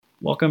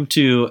Welcome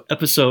to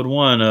episode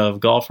 1 of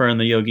Golfer and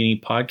the Yogini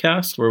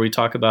podcast, where we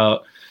talk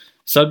about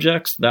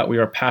subjects that we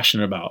are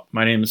passionate about.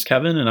 My name is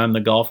Kevin, and I'm the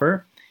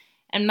golfer.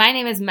 And my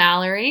name is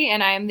Mallory,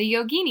 and I am the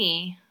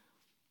yogini.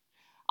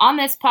 On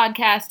this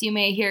podcast, you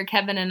may hear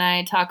Kevin and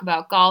I talk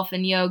about golf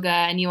and yoga,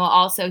 and you will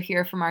also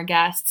hear from our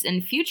guests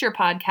in future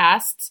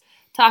podcasts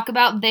talk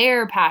about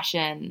their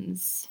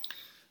passions.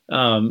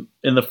 In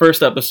the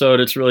first episode,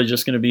 it's really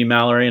just going to be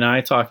Mallory and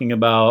I talking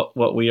about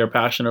what we are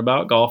passionate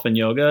about, golf and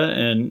yoga,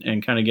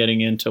 and kind of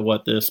getting into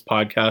what this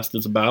podcast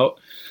is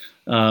about.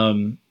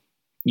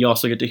 You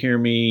also get to hear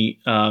me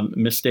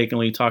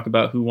mistakenly talk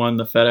about who won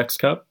the FedEx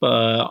Cup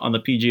on the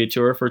PGA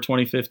Tour for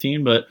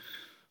 2015, but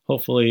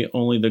hopefully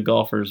only the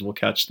golfers will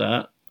catch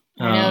that.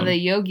 I know the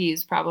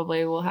yogis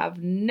probably will have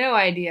no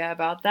idea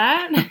about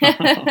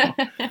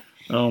that.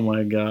 Oh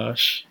my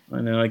gosh.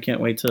 I know. I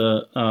can't wait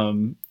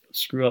to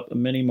screw up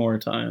many more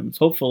times.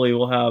 Hopefully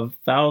we'll have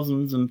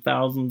thousands and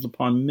thousands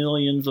upon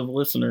millions of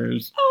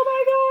listeners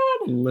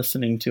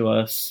listening to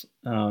us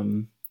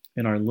in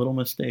our little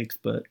mistakes,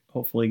 but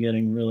hopefully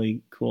getting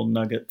really cool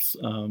nuggets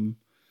out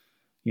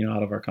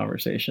of our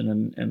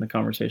conversation and the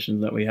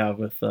conversations that we have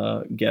with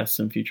guests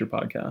in future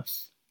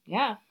podcasts.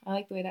 Yeah, I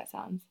like the way that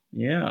sounds.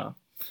 Yeah.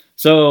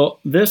 So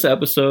this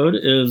episode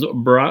is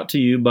brought to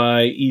you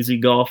by Easy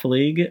Golf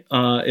League.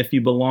 If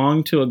you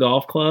belong to a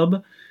golf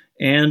club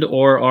and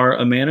or are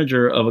a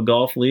manager of a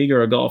golf league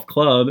or a golf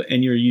club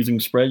and you're using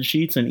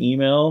spreadsheets and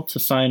email to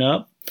sign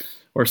up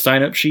or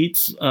sign-up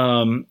sheets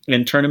and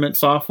tournament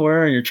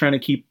software, and you're trying to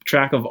keep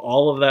track of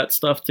all of that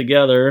stuff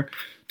together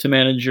to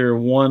manage your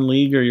one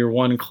league or your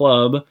one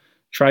club,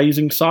 try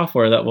using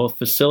software that will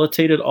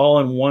facilitate it all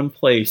in one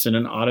place in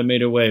an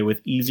automated way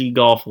with Easy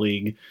Golf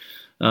League.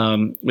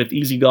 With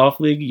Easy Golf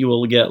League, you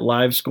will get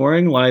live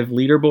scoring, live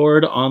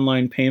leaderboard,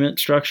 online payment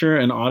structure,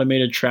 and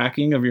automated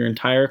tracking of your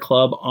entire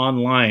club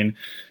online.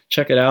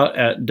 Check it out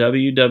at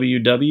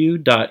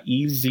www.easy,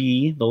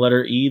 the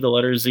letter E, the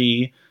letter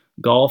Z,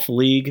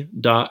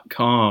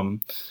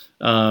 golfleague.com.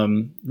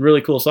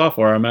 Really cool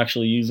software. I'm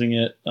actually using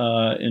it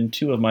in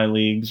 2 of my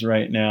leagues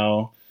right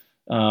now.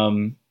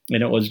 And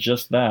it was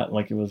just that.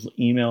 Like, it was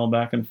email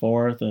back and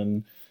forth,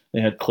 and they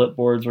had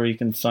clipboards where you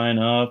can sign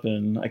up,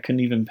 and I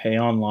couldn't even pay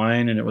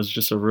online, and it was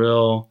just it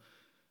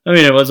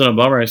wasn't a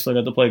bummer. I still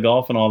got to play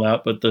golf and all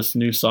that, but this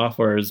new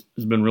software has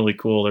been really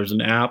cool. There's an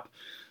app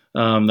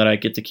that I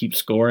get to keep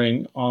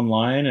scoring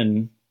online,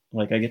 and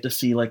I get to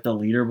see the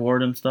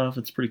leaderboard and stuff.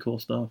 It's pretty cool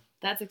stuff.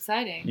 That's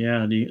exciting.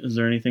 Yeah. Is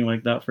there anything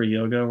like that for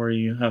yoga where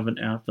you have an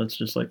app that's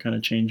just kind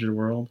of changed your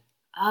world?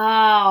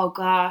 Oh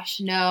gosh,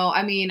 no.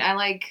 I mean, I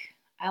like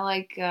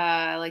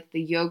the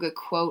yoga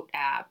quote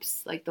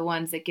apps, like the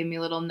ones that give me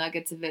little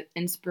nuggets of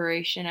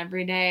inspiration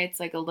every day. It's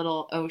like a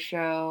little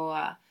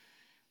Osho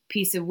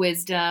piece of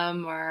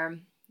wisdom, or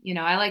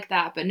I like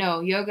that. But no,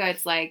 yoga,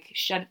 it's like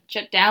shut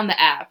down the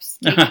apps.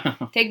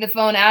 Take the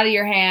phone out of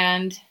your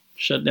hand.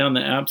 Shut down the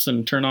apps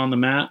and turn on the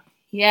mat.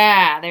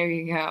 Yeah, there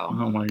you go.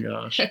 Oh my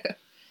gosh.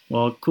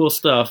 Well, cool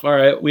stuff. All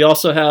right. We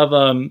also have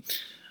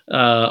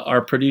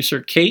our producer,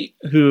 Kate,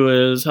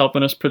 who is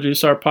helping us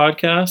produce our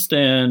podcast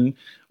and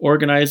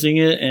organizing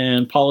it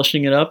and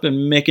polishing it up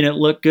and making it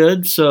look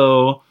good.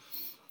 So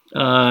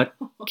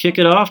kick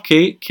it off,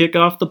 Kate. Kick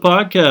off the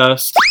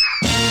podcast.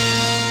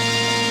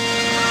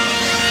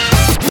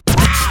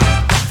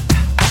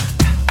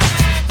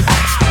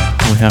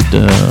 We have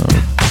to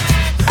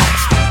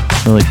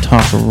really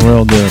talk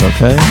real good,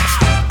 okay?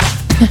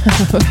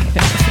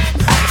 Okay.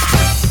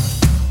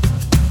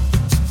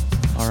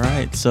 All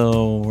right,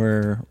 so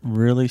we're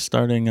really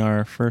starting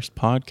our first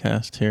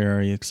podcast here.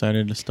 Are you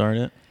excited to start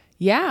it?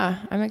 Yeah,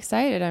 I'm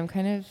excited. I'm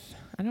kind of,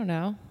 I don't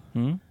know,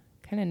 kind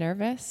of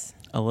nervous.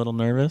 A little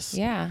nervous?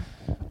 Yeah.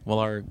 Well,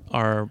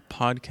 our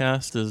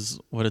podcast is,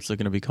 what is it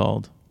going to be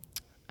called?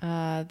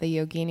 The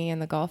Yogini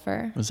and the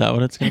Golfer. Is that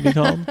what it's going to be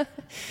called?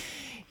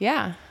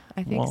 Yeah,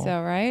 I think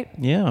so, right?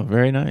 Yeah,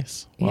 very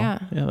nice. Well, yeah,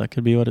 that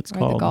could be what it's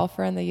called. The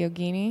Golfer and the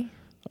Yogini.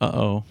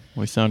 Uh-oh,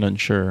 we sound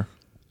unsure.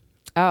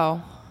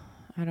 Oh,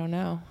 I don't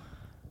know.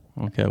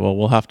 Okay, well,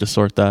 we'll have to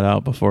sort that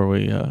out before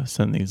we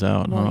send these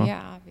out. Well,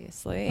 yeah,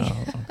 obviously.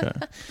 Oh, okay.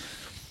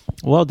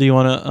 Well, do you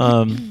want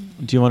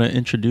to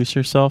introduce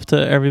yourself to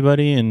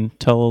everybody and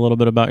tell a little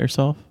bit about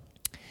yourself?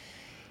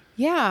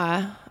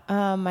 Yeah,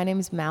 my name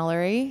is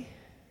Mallory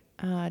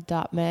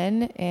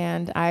Dotman,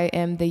 and I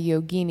am the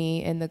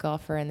Yogini in the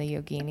Golfer and the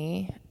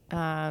Yogini.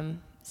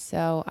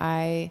 So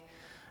I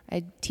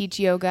teach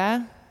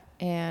yoga,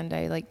 and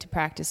I like to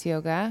practice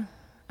yoga.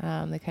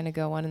 They kind of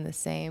go one and the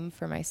same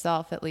for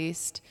myself, at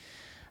least.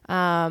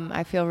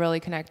 I feel really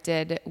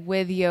connected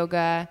with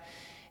yoga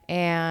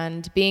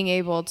and being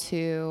able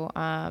to,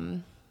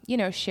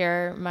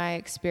 share my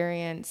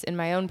experience in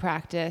my own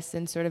practice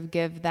and sort of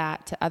give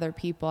that to other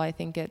people. I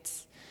think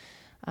it's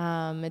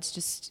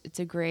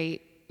a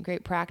great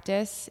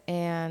practice,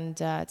 and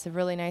it's a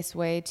really nice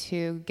way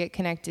to get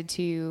connected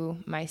to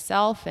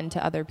myself and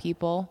to other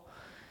people.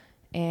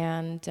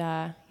 And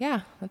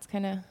that's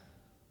kind of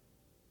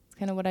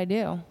what I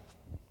do.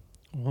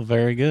 Well,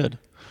 very good.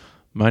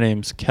 My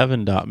name's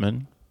Kevin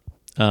Dotman.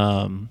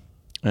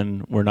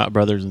 And we're not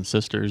brothers and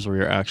sisters.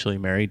 We're actually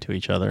married to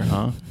each other,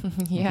 huh?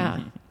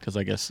 Yeah. Because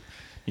I guess,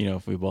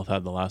 if we both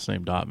had the last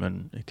name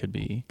Dotman, it could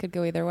be. Could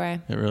go either way.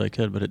 It really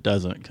could, but it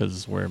doesn't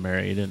because we're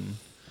married and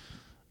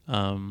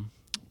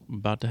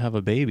about to have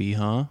a baby,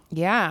 huh?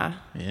 Yeah.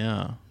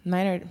 Yeah.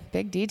 Minor,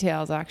 big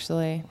details,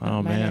 actually.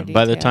 Oh, Minor man. details.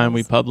 By the time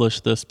we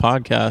publish this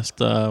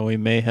podcast, we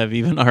may have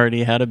even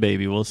already had a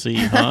baby. We'll see,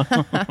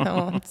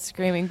 huh?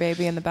 Screaming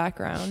baby in the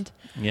background.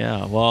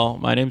 Yeah. Well,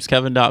 my name's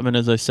Kevin Dotman,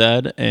 as I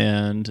said,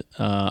 and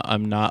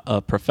I'm not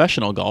a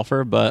professional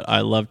golfer, but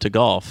I love to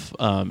golf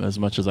as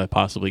much as I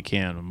possibly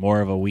can. I'm more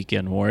of a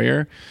weekend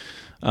warrior.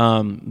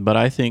 But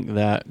I think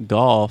that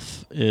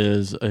golf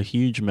is a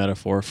huge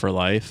metaphor for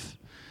life.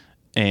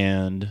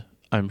 And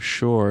I'm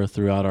sure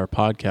throughout our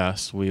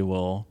podcast, we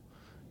will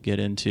get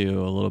into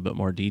a little bit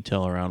more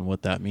detail around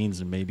what that means,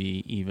 and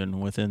maybe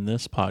even within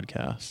this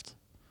podcast.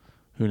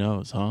 Who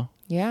knows, huh?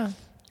 Yeah.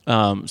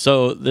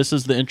 So this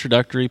is the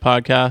introductory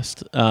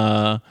podcast.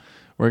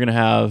 We're going to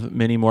have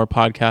many more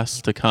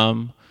podcasts to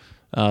come.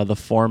 The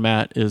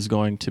format is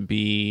going to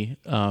be,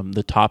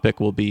 the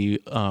topic will be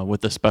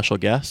with a special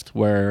guest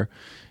where,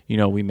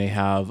 we may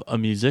have a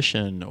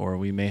musician, or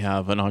we may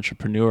have an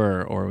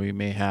entrepreneur, or we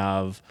may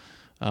have...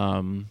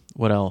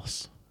 what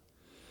else?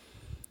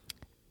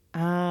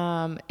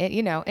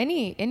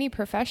 Any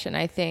profession,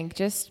 I think,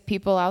 just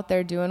people out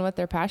there doing what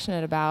they're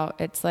passionate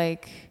about. It's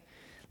like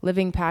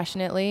living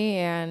passionately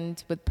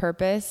and with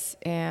purpose.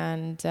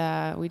 And,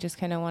 we just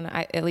kind of want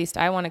to, at least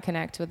I want to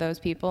connect with those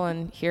people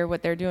and hear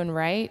what they're doing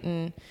right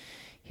and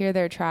hear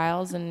their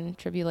trials and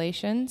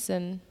tribulations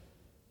and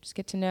just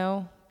get to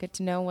know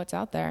what's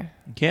out there.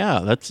 Yeah,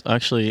 that's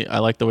actually, I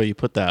like the way you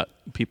put that.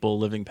 People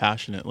living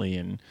passionately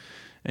and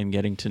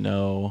getting to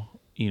know,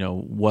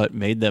 what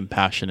made them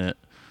passionate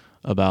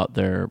about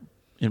their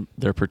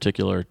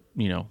particular,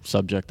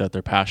 subject that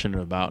they're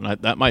passionate about.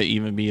 And that might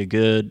even be a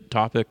good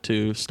topic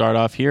to start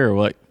off here.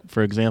 Like,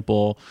 for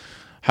example,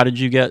 how did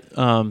you get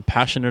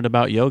passionate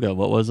about yoga?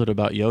 What was it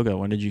about yoga?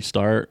 When did you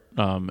start?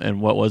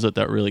 And what was it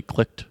that really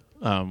clicked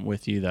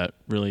with you that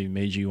really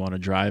made you want to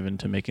drive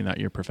into making that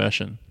your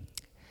profession?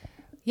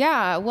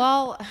 Yeah,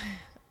 well,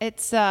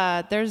 it's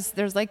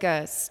there's like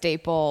a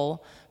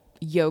staple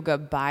yoga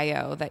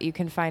bio that you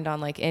can find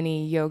on like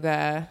any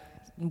yoga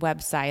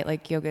website,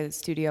 like yoga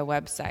studio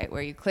website,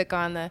 where you click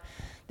on the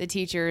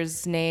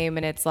teacher's name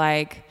and it's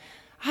like,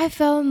 I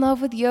fell in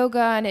love with yoga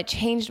and it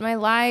changed my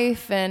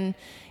life, and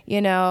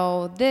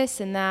this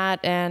and that,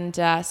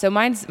 and so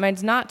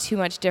mine's not too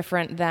much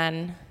different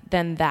than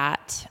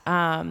that.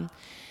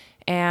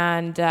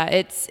 And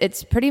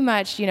it's pretty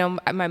much,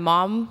 my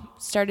mom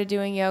started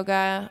doing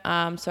yoga,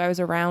 so I was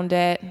around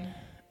it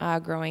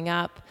growing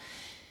up,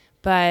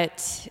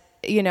 but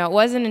it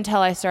wasn't until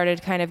I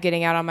started kind of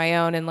getting out on my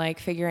own and like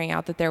figuring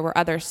out that there were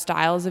other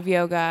styles of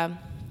yoga,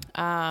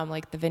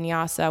 like the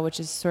vinyasa,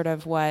 which is sort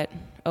of what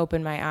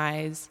opened my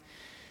eyes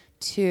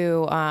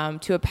to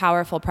a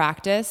powerful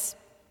practice.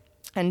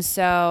 And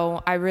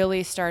so I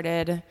really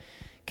started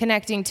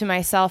connecting to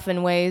myself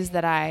in ways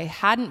that I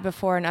hadn't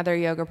before in other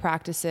yoga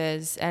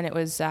practices. And it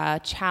was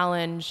a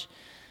challenge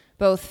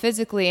both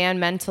physically and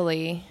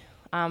mentally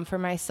for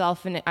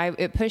myself. And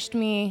it pushed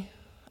me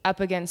up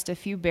against a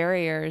few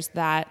barriers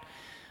that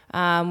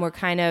were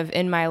kind of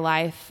in my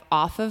life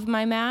off of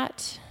my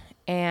mat.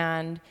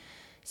 And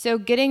so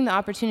getting the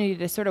opportunity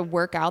to sort of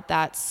work out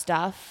that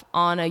stuff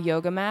on a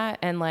yoga mat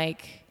and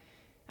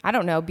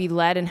be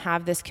led and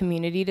have this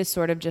community to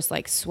sort of just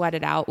like sweat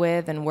it out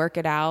with and work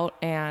it out.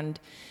 And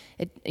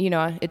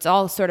it's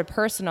all sort of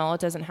personal.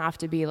 It doesn't have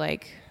to be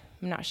like,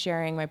 I'm not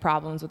sharing my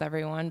problems with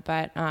everyone,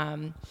 but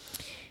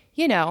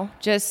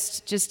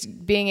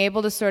just being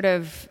able to sort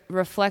of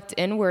reflect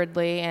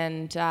inwardly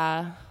and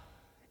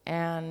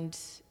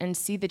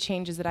see the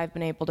changes that I've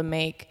been able to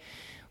make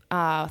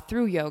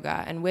through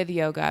yoga and with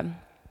yoga,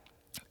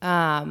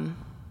 and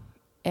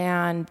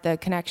the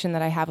connection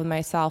that I have with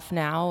myself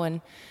now,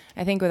 and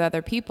I think with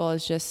other people,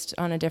 is just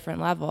on a different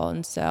level.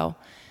 And so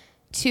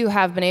to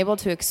have been able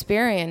to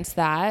experience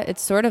that,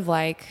 it's sort of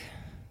like,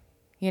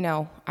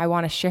 I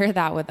want to share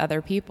that with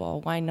other people.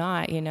 Why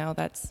not?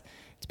 It's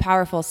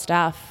powerful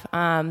stuff.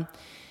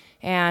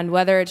 And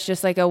whether it's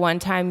just like a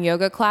one-time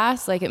yoga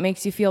class, like it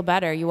makes you feel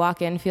better. You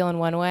walk in feeling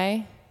one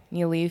way, and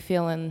you leave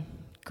feeling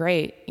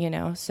great,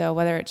 So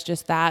whether it's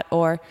just that,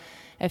 or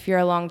if you're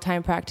a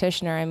long-time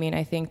practitioner,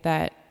 I think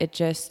that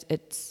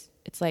it's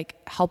like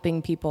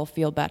helping people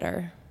feel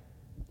better.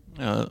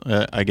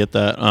 I get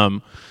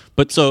that.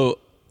 But so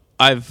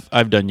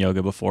I've done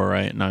yoga before,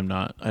 right? And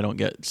I don't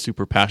get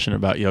super passionate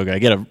about yoga. I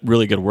get a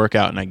really good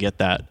workout, and I get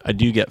that. I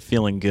do get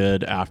feeling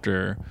good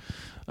after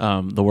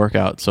the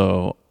workout.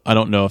 So I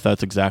don't know if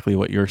that's exactly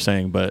what you're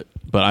saying, but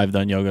I've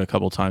done yoga a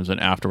couple times, and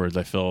afterwards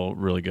I feel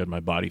really good. My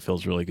body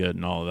feels really good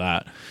and all of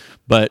that.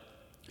 But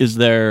is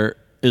there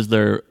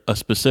a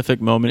specific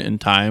moment in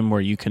time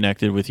where you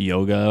connected with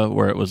yoga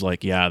where it was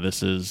like, yeah,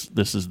 this is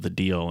the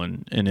deal?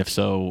 And if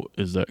so,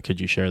 could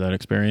you share that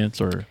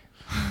experience, or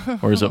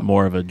is it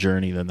more of a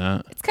journey than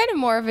that? It's kind of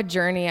more of a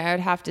journey, I would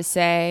have to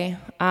say.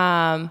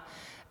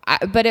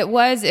 But it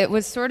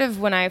was sort of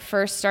when I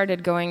first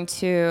started going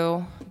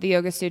to the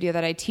yoga studio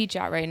that I teach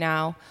at right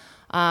now,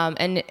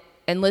 and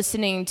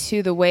listening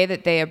to the way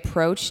that they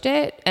approached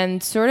it,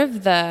 and sort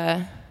of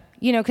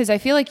because I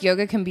feel like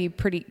yoga can be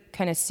pretty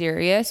kind of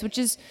serious, which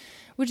is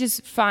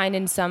fine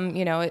in some,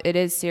 it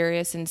is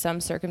serious in some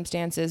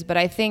circumstances, but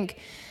I think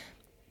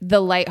the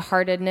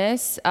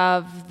lightheartedness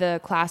of the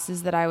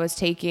classes that I was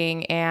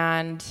taking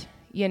and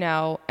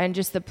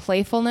just the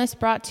playfulness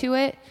brought to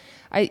it,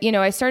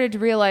 I started to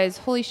realize,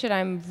 holy shit,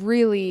 I'm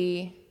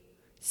really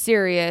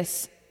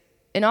serious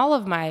in all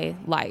of my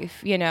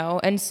life,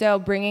 and so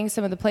bringing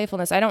some of the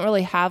playfulness, I don't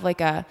really have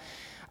like a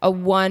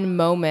one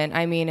moment.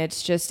 I mean,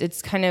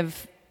 it's kind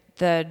of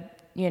the,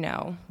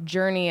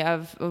 journey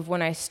of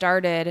when I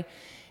started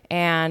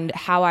and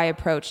how I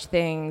approached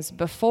things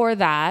before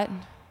that,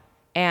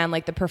 and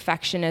like the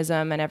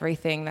perfectionism and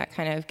everything that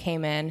kind of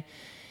came in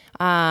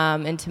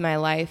into my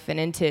life and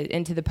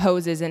into the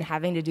poses and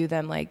having to do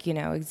them like,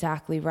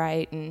 exactly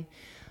right.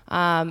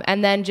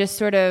 And then just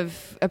sort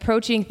of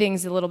approaching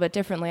things a little bit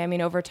differently. I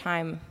mean, over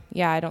time,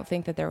 I don't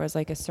think that there was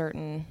like a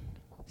certain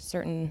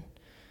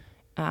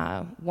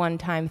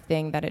one-time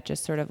thing that it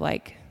just sort of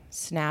like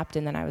snapped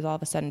and then I was all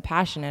of a sudden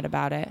passionate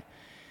about it.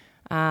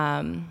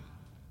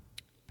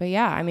 But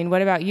yeah, I mean,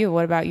 what about you?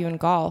 What about you in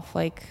golf?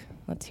 Like,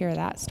 let's hear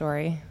that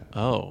story.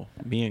 Oh,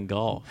 me in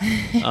golf.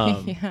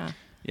 Yeah.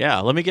 Yeah,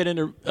 let me get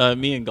into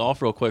me in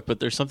golf real quick,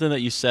 but there's something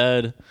that you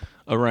said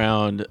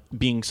around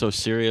being so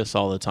serious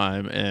all the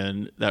time,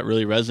 and that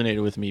really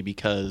resonated with me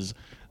because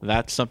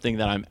that's something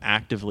that I'm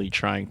actively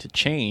trying to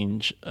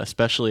change,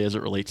 especially as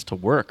it relates to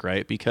work,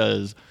 right?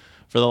 Because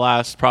for the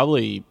last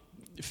probably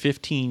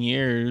 15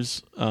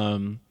 years,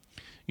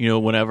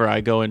 whenever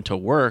I go into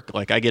work,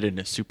 like I get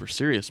into super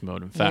serious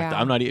mode. In fact,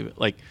 I'm not even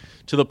like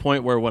to the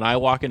point where when I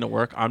walk into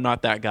work, I'm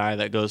not that guy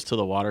that goes to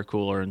the water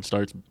cooler and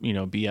starts,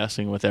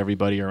 BSing with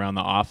everybody around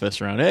the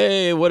office around,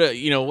 hey, how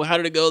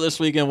did it go this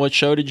weekend? What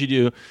show did you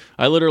do?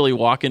 I literally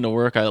walk into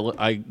work.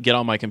 I get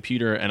on my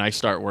computer and I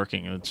start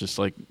working. It's just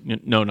like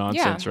no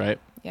nonsense, right?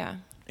 Yeah.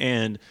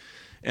 And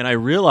I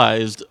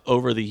realized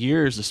over the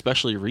years,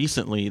 especially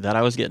recently, that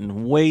I was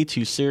getting way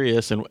too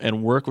serious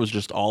and work was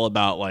just all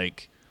about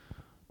like,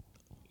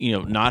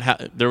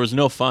 there was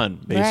no fun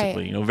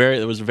basically, right.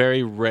 There was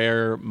very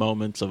rare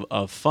moments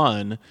of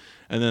fun.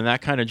 And then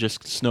that kind of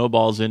just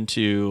snowballs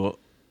into,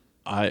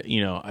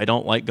 I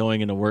don't like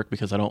going into work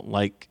because I don't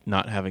like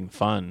not having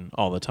fun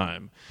all the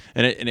time.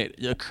 And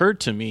it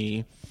occurred to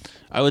me,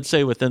 I would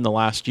say within the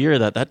last year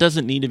that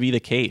doesn't need to be the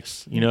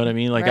case. You know what I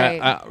mean? Like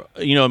right.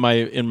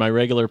 in my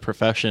regular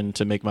profession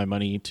to make my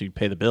money to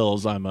pay the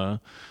bills, I'm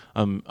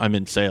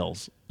in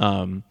sales.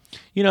 And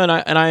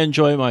I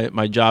enjoy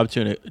my job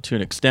to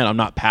an extent. I'm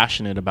not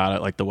passionate about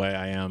it like the way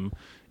I am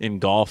in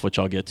golf, which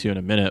I'll get to in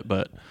a minute.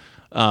 But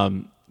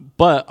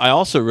I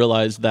also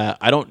realized that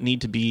I don't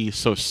need to be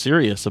so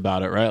serious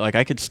about it, right? Like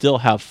I could still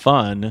have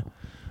fun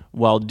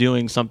while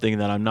doing something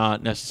that I'm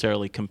not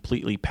necessarily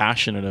completely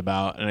passionate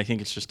about. And I think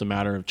it's just a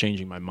matter of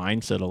changing my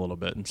mindset a little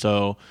bit. And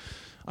so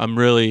I'm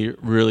really,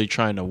 really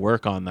trying to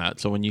work on that.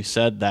 So when you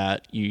said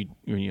that you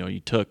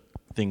took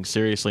things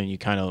seriously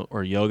and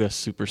or yoga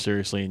super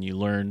seriously, and you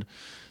learned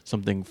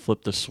something,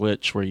 flip the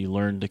switch where you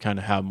learned to kind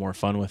of have more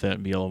fun with it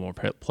and be a little more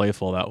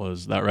playful, that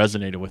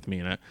resonated with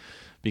me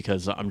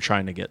because I'm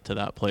trying to get to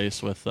that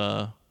place with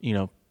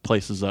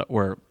places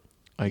where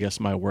I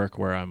guess my work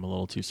where I'm a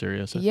little too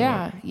serious.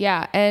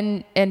 Yeah.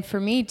 And for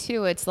me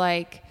too, it's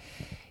like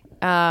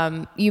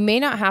you may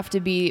not have to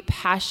be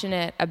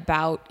passionate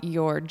about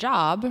your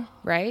job,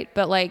 right?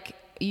 But like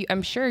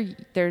I'm sure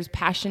there's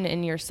passion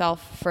in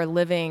yourself for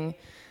living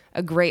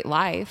a great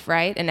life,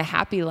 right? And a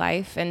happy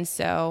life. And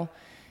so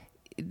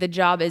the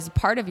job is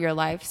part of your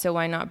life. So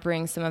why not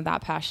bring some of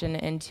that passion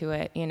into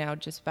it,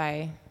 just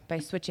by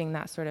switching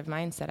that sort of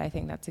mindset? I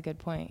think that's a good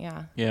point.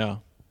 Yeah. Yeah,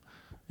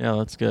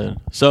 that's good.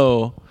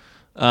 So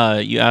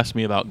you asked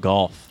me about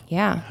golf.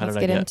 Yeah. Let's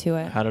get into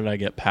it. How did I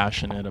get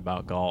passionate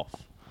about golf?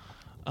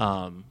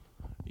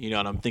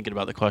 And I'm thinking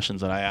about the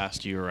questions that I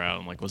asked you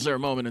around, like, was there a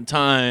moment in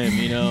time,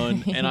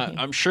 and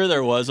I'm sure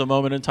there was a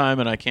moment in time,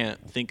 and I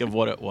can't think of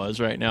what it was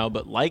right now,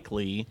 but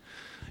likely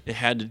it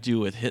had to do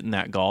with hitting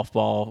that golf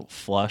ball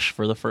flush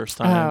for the first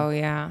time. Oh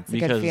yeah, it's a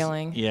good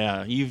feeling.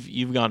 Yeah,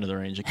 you've gone to the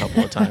range a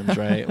couple of times,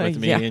 right, with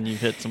me, and you've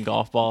hit some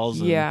golf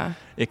balls. And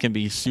it can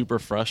be super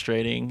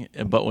frustrating,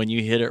 but when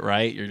you hit it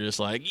right, you're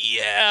just like,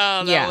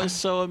 that was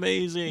so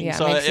amazing. Yeah,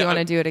 so it makes you want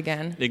to do it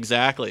again.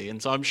 Exactly,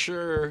 and so I'm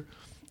sure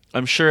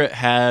it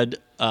had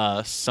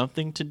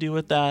something to do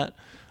with that.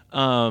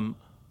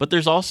 But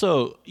there's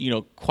also,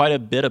 quite a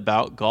bit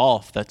about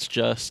golf that's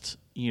just,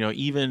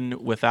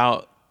 even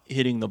without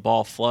hitting the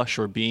ball flush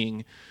or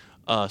being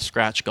a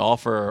scratch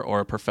golfer or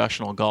a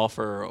professional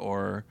golfer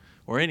or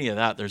any of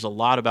that, there's a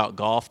lot about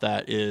golf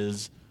that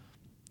is,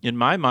 in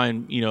my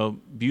mind,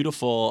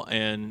 beautiful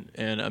and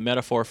a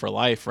metaphor for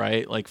life,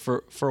 right? Like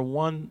for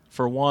one,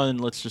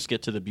 let's just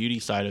get to the beauty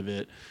side of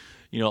it.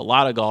 A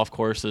lot of golf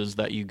courses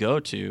that you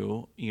go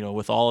to,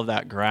 with all of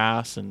that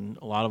grass, and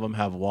a lot of them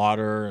have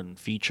water and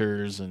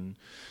features, and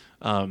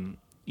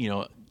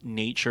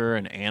nature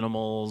and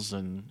animals,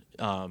 and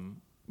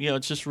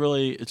it's just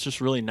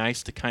really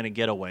nice to kind of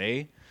get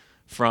away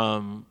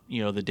from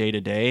the day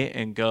to day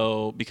and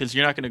go, because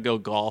you're not going to go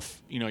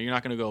golf. You're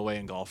not going to go away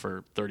and golf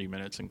for 30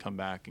 minutes and come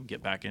back and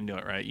get back into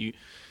it, right?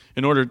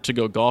 In order to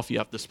go golf, you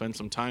have to spend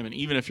some time, and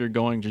even if you're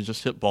going to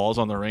just hit balls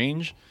on the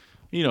range,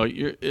 you're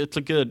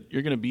going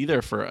to be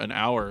there for an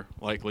hour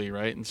likely,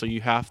 right? And so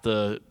you have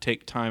to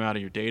take time out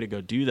of your day to go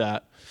do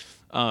that.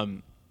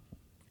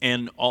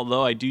 And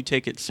although I do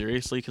take it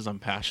seriously because I'm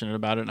passionate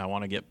about it and I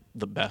want to get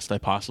the best I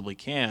possibly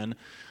can,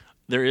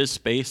 there is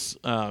space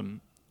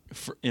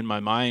in my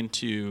mind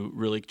to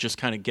really just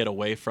kind of get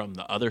away from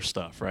the other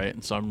stuff, right?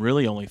 And so I'm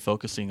really only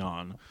focusing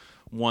on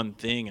one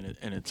thing,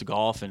 and it's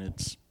golf, and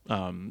it's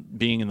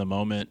being in the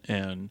moment,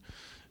 and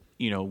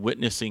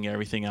witnessing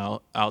everything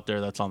out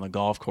there that's on the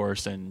golf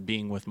course, and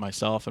being with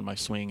myself and my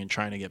swing and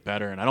trying to get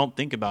better. And I don't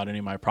think about any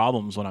of my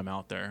problems when I'm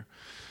out there.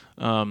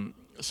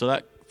 So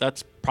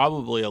that's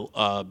probably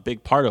a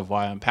big part of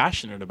why I'm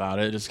passionate about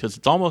it, is because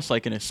it's almost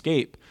like an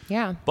escape.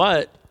 Yeah.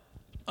 But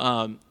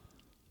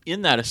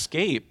in that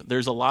escape,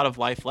 there's a lot of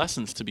life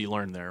lessons to be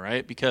learned there,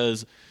 right?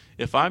 Because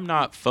if I'm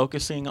not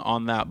focusing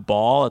on that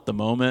ball at the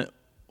moment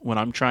when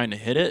I'm trying to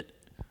hit it,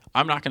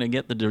 I'm not going to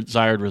get the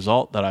desired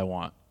result that I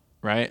want,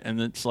 right? And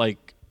it's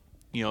like,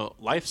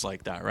 life's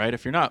like that, right?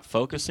 If you're not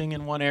focusing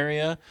in one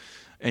area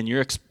and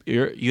you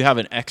have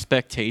an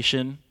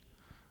expectation,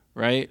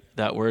 right?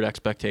 That word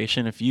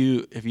expectation. If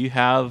you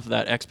have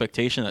that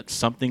expectation that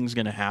something's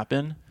going to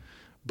happen,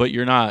 but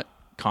you're not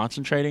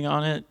concentrating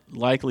on it,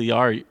 likely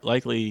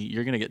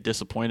you're going to get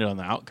disappointed on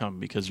the outcome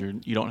because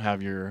you don't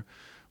have your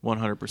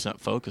 100%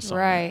 focus on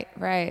it.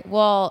 Right.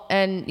 Well,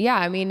 and yeah,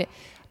 I mean,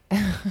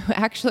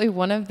 actually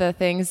one of the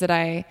things that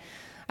I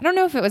don't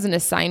know if it was an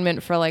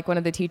assignment for like one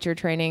of the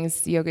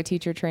yoga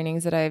teacher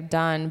trainings that I've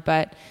done,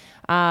 but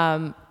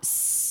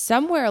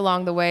somewhere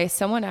along the way,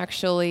 someone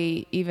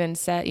actually even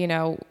said,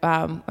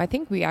 I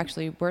think we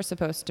actually were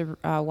supposed to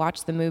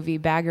watch the movie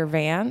Bagger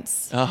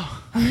Vance,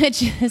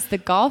 which is the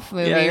golf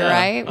movie,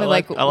 right? I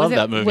love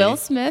that movie. Will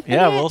Smith?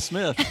 Yeah, Will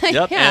Smith.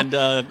 Yep, yeah. And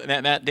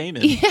Matt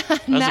Damon. Yeah,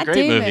 that was a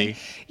great movie.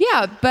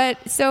 Yeah,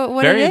 but so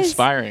what Very it is,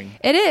 inspiring.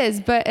 It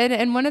is, but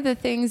and one of the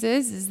things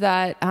is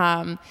that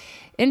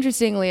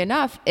interestingly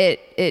enough,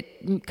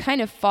 it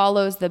kind of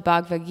follows the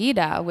Bhagavad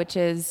Gita, which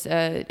is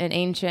an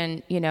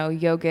ancient,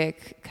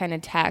 yogic kind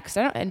of text.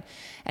 And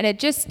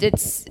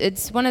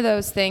it's one of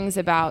those things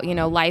about,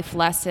 life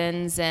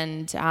lessons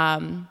and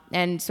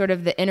sort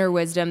of the inner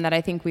wisdom that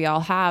I think we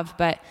all have.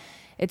 But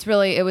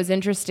it was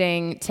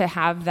interesting to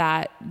have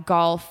that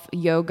golf,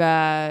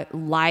 yoga,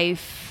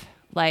 life,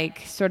 like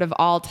sort of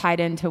all tied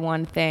into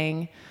one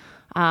thing.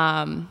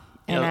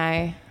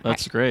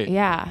 That's great.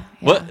 Yeah.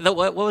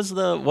 What was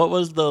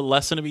the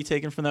lesson to be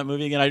taken from that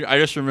movie again? I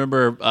just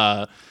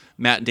remember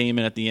Matt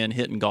Damon at the end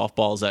hitting golf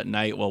balls at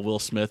night while Will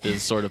Smith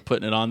is sort of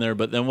putting it on there.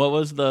 But then what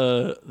was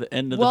the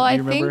end of the? Well, I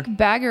think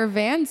Bagger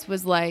Vance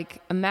was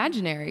like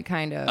imaginary,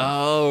 kind of.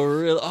 Oh,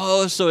 really?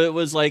 Oh, so it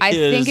was like I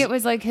think it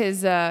was like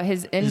his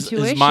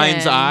intuition, his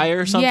mind's eye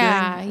or something.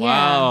 Yeah.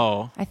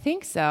 Wow. I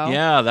think so.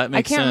 Yeah, that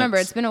makes sense. I can't remember.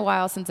 It's been a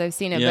while since I've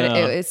seen it, but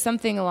it's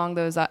something along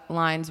those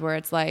lines where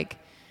it's like,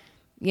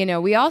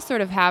 we all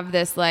sort of have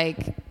this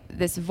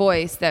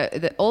voice,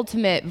 the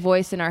ultimate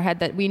voice in our head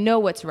that we know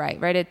what's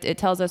right? It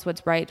tells us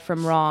what's right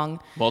from wrong.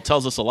 Well, it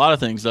tells us a lot of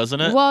things, doesn't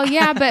it? Well,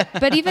 yeah,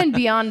 but even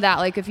beyond that,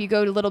 like if you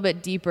go a little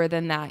bit deeper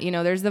than that,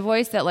 there's the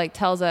voice that like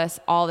tells us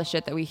all the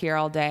shit that we hear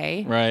all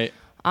day. Right.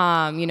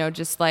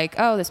 Just like,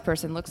 oh, this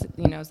person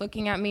is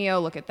looking at me.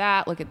 Oh, look at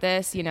that. Look at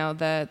this.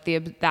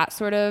 That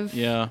sort of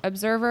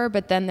observer.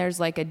 But then there's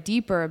like a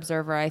deeper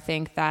observer, I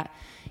think, that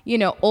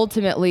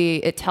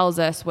ultimately it tells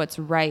us what's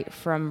right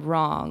from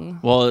wrong.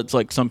 Well, it's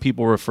like some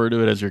people refer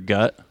to it as your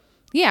gut.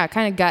 Yeah,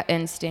 kind of gut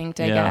instinct,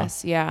 I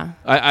guess. Yeah.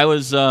 I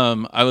was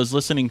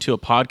listening to a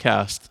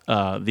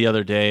podcast the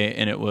other day,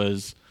 and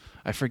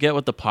I forget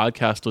what the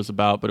podcast was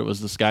about, but it was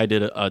this guy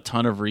did a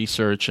ton of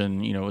research,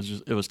 and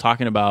it was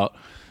talking about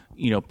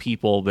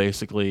people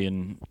basically,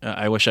 and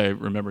I wish I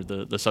remembered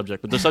the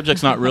subject, but the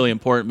subject's not really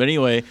important. But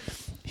anyway,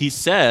 he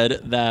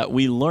said that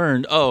we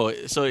learned.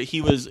 So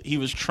he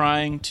was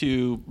trying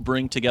to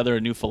bring together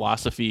a new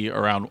philosophy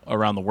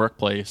around the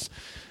workplace,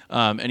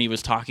 and he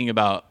was talking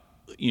about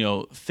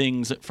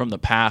things from the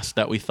past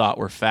that we thought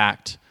were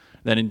fact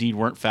that indeed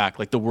weren't fact.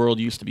 Like the world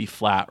used to be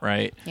flat,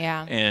 right?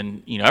 Yeah.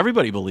 And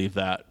everybody believed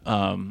that,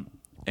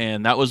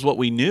 and that was what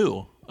we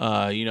knew.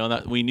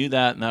 That we knew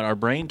that, and that our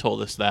brain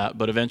told us that,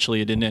 but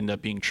eventually it didn't end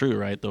up being true,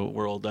 right? The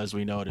world as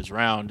we know it is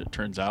round, it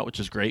turns out, which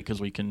is great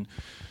because we can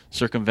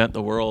circumvent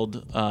the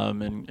world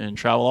and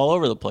travel all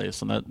over the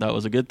place, and that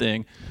was a good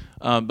thing.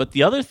 But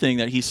the other thing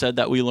that he said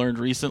that we learned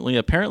recently,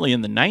 apparently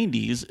in the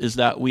 90s, is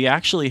that we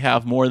actually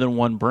have more than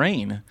one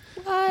brain.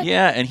 What?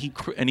 Yeah, and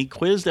he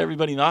quizzed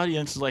everybody in the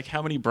audience, like,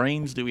 how many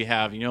brains do we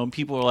have? And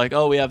people were like,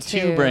 oh, we have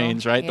two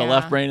brains, right? Yeah. The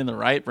left brain and the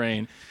right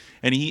brain.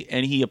 And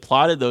he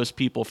applauded those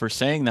people for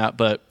saying that,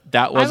 but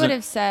that wasn't. I would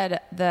have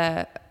said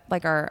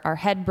like our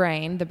head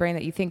brain, the brain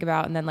that you think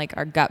about, and then like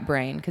our gut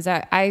brain. Because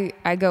I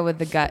go with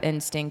the gut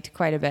instinct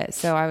quite a bit.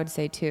 So I would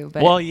say 2.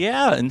 But well,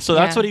 yeah. And so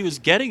that's Yeah. what he was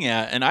getting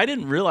at. And I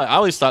didn't realize, I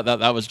always thought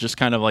that was just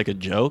kind of like a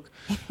joke.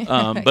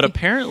 But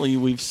apparently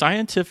we've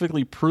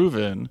scientifically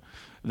proven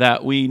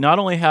that we not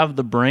only have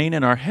the brain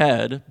in our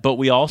head, but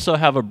we also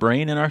have a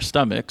brain in our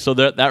stomach. So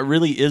that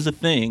really is a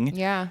thing.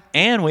 Yeah.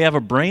 And we have a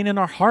brain in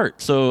our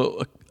heart.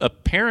 So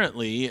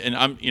apparently, and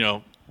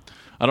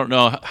I don't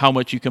know how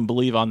much you can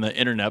believe on the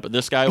internet, but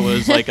this guy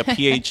was like a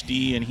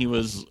PhD, and he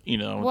was,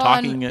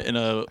 talking in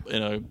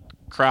a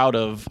crowd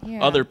of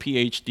other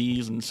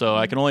PhDs, and so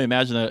I can only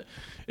imagine that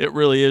it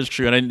really is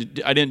true.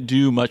 And I didn't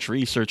do much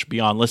research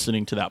beyond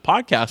listening to that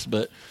podcast,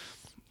 but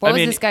What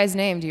was this guy's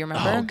name? Do you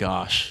remember? Oh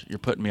gosh, you're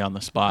putting me on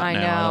the spot I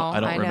now. know, I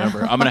don't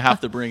remember. I'm gonna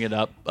have to bring it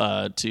up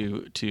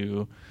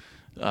to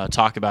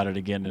talk about it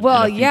again.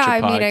 Well, in a future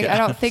I mean, podcast. I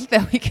don't think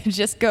that we can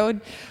just go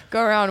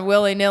around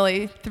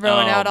willy-nilly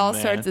throwing out all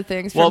man. sorts of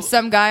things Well- from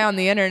some guy on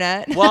the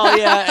internet. Well,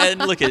 yeah,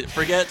 and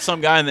forget some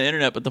guy on the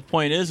internet, but the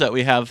point is that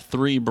we have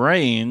 3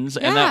 brains,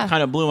 and Yeah. that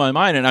kind of blew my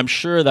mind. And I'm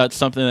sure that's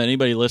something that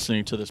anybody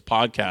listening to this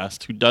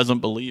podcast who doesn't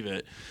believe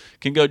it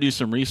can go do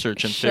some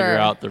research and figure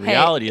out the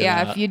reality of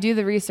that. If you do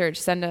the research,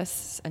 send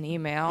us an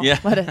email. Yeah.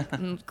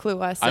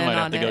 Clue us I in might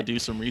have on to it. go do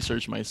some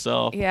research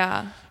myself.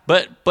 Yeah.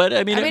 But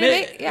I mean,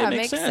 it it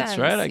makes sense,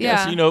 right? I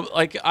guess, yeah.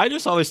 like I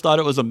just always thought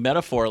it was a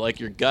metaphor, like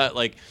your gut,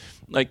 like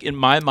in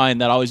my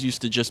mind that always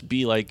used to just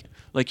be like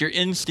your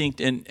instinct,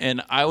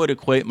 and I would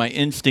equate my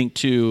instinct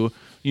to,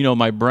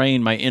 my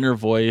brain, my inner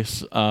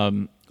voice,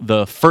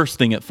 the first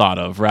thing it thought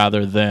of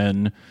rather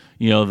than,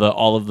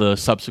 all of the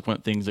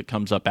subsequent things that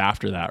comes up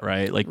after that,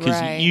 right? Like,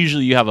 because Right.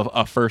 usually you have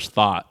a first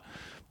thought,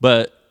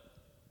 but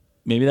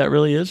maybe that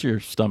really is your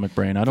stomach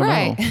brain. I don't know.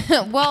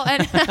 Right. Well,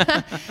 and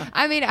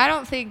I mean,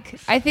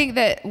 I think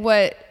that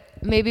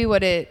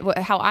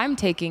how I'm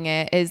taking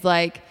it is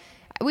like,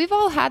 we've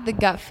all had the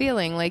gut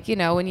feeling, like,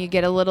 when you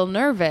get a little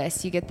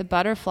nervous, you get the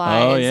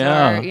butterflies, Oh,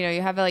 yeah. or,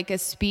 you have like a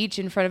speech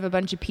in front of a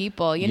bunch of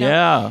people,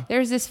 Yeah.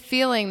 there's this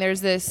feeling,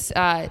 there's this,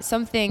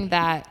 something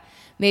that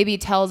maybe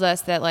tells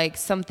us that like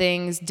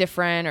something's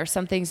different or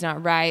something's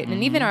not right.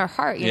 And even our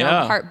heart,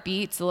 Yeah. heart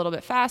beats a little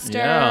bit faster,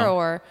 Yeah.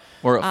 or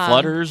it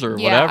flutters or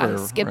whatever.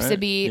 skips right? a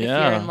beat Yeah.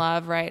 if you're in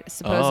love, right?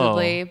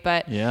 Supposedly. Oh,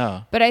 but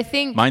yeah. but I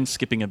think Mine's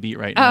skipping a beat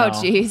right now.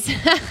 oh geez.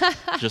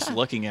 Just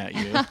looking at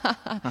you.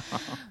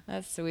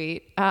 That's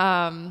sweet.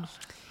 But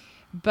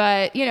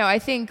I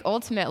think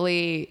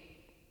ultimately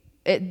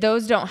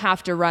those don't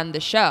have to run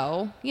the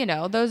show.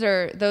 Those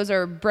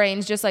are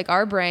brains, just like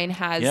our brain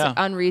has Yeah.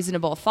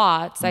 unreasonable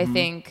thoughts. I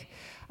think,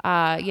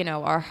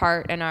 our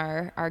heart and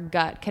our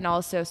gut can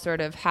also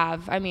sort of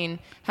have, I mean,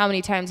 how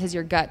many times has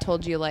your gut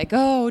told you like,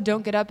 oh,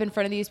 don't get up in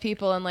front of these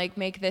people and like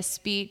make this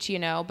speech,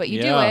 but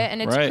you do Yeah, it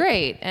and it's right.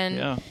 great. And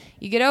Yeah.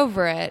 you get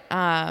over it.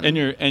 And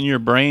your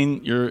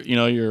brain,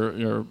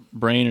 your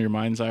brain or your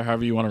mind's eye,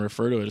 however you want to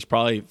refer to it, is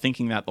probably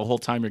thinking that the whole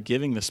time you're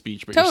giving the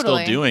speech, but you're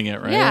still doing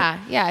it, right?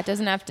 Yeah. It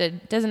doesn't have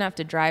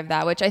to drive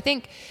that, which I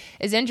think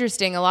is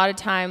interesting. A lot of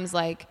times,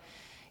 like,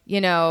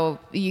 you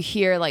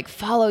hear like,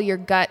 follow your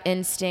gut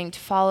instinct,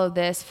 follow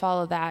this,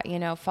 follow that,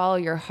 follow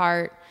your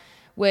heart,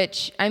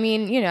 which, I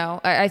mean,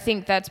 I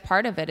think that's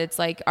part of it. It's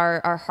like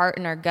our heart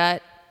and our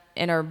gut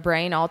and our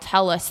brain all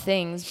tell us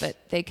things, but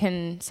they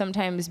can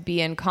sometimes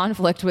be in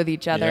conflict with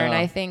each other. Yeah. And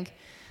I think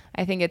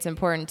it's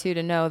important too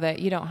to know that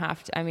you don't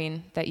have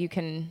to, that you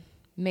can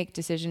make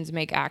decisions,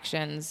 make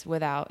actions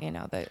without,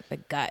 the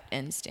gut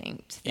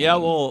instinct thing. Yeah,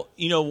 well,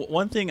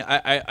 one thing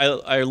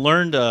I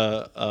learned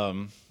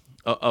an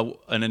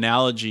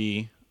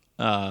analogy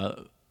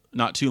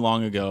not too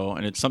long ago,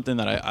 and it's something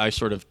that I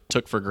sort of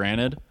took for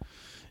granted,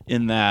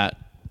 in that,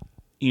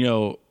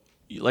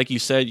 like you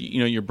said,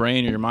 your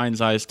brain or your mind's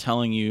eye is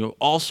telling you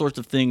all sorts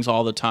of things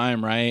all the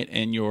time, right?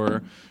 And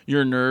your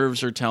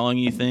nerves are telling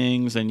you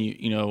things, and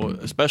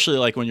especially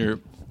like when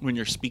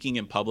you're speaking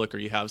in public or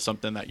you have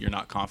something that you're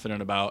not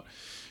confident about,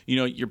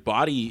 your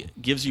body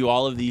gives you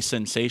all of these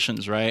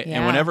sensations, right? Yeah.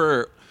 And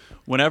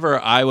whenever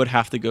I would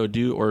have to go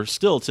do, or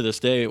still to this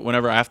day,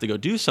 whenever I have to go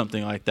do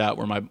something like that,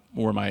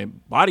 where my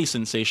body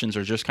sensations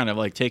are just kind of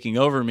like taking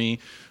over me,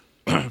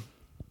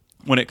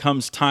 when it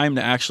comes time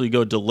to actually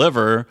go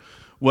deliver,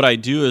 what I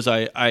do is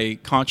I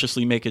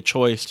consciously make a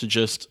choice to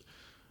just,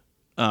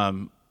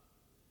 I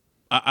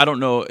don't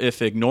know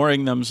if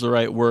ignoring them's the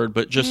right word,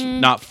 but just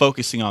not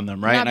focusing on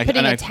them, right? Not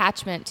putting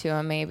attachment to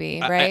them,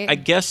 maybe, right? I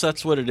guess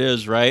that's what it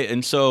is, right?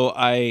 And so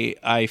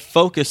I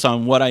focus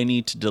on what I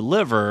need to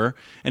deliver,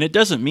 and it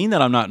doesn't mean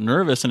that I'm not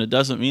nervous, and it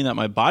doesn't mean that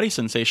my body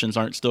sensations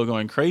aren't still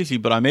going crazy,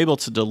 but I'm able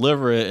to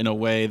deliver it in a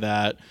way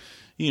that,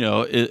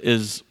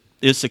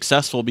 is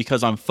successful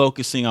because I'm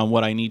focusing on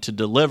what I need to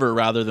deliver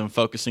rather than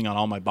focusing on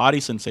all my body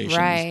sensations.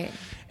 Right.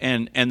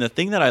 And the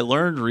thing that I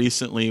learned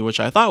recently, which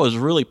I thought was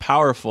really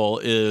powerful,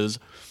 is,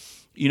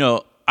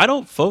 I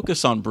don't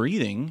focus on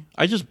breathing.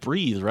 I just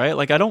breathe, right?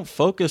 Like, I don't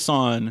focus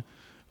on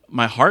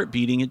my heart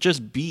beating. It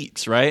just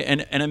beats, right?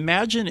 And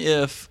imagine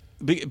if,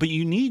 but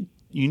you need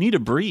need to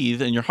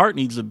breathe and your heart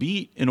needs to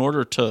beat in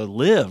order to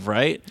live,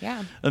 right?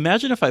 Yeah.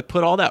 Imagine if I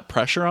put all that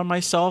pressure on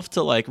myself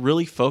to like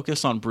really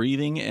focus on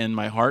breathing and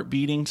my heart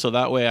beating so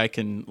that way I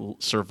can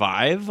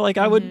survive. Like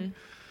I would,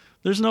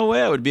 there's no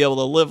way I would be able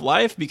to live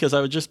life because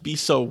I would just be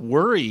so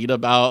worried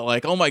about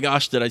like, oh my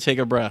gosh, did I take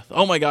a breath?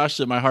 Oh my gosh,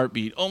 did my heart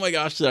beat? Oh my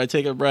gosh, did I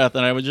take a breath?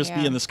 And I would just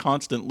be in this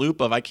constant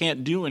loop of I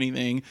can't do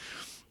anything.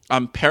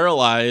 I'm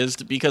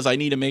paralyzed because I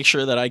need to make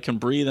sure that I can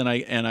breathe and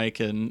I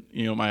can,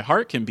 my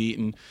heart can beat.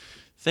 And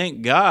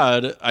thank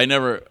God I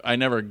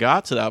never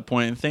got to that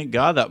point. And thank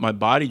God that my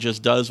body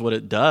just does what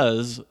it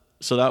does.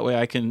 So that way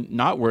I can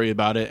not worry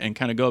about it and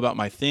kind of go about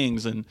my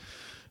things. And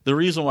the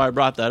reason why I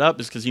brought that up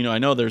is because, I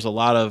know there's a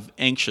lot of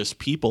anxious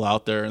people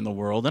out there in the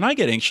world, and I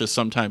get anxious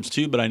sometimes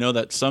too, but I know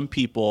that some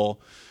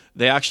people,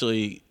 they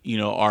actually,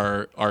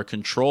 are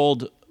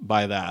controlled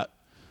by that.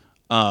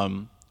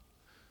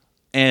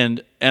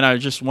 And I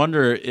just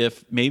wonder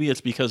if maybe it's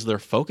because they're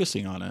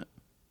focusing on it,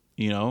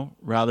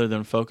 rather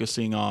than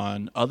focusing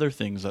on other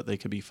things that they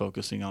could be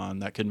focusing on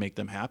that could make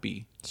them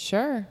happy.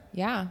 Sure.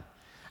 Yeah.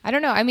 I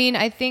don't know. I mean,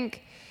 I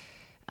think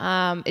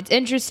it's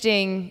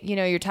interesting,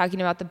 you're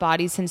talking about the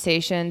body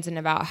sensations and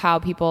about how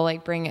people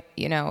like bring,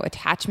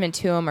 attachment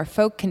to them or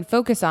can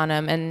focus on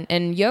them. And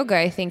in yoga,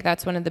 I think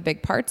that's one of the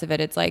big parts of it.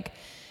 It's like,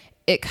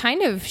 it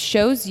kind of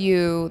shows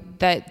you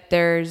that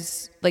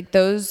there's like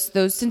those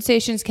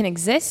sensations can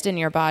exist in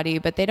your body,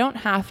 but they don't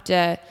have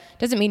to,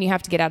 doesn't mean you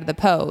have to get out of the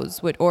pose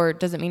or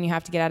doesn't mean you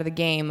have to get out of the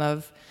game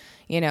of,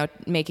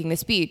 making the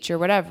speech or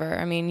whatever.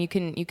 I mean, you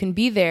can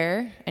be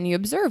there and you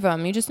observe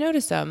them, you just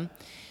notice them.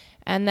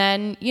 And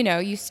then,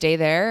 you stay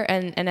there.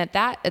 And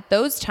at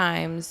those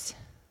times,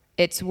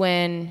 it's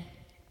when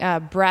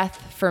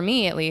breath, for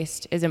me at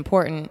least, is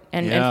important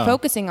and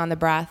focusing on the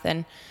breath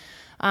and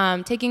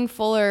taking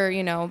fuller,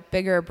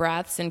 bigger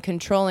breaths and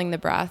controlling the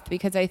breath.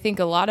 Because I think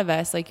a lot of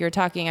us, like you're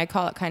talking, I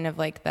call it kind of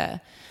like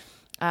the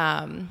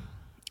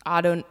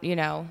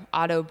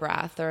auto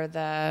breath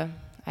or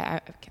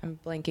I'm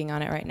blanking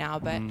on it right now,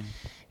 but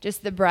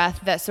just the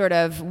breath that sort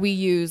of we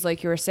use,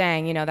 like you were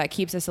saying, that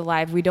keeps us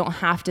alive. We don't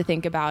have to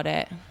think about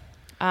it.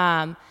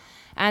 And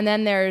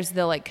then there's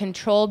the like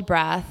controlled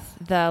breath,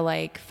 the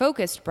like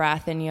focused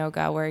breath in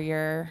yoga where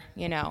you're,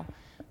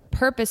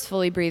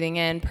 purposefully breathing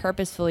in,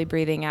 purposefully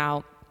breathing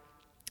out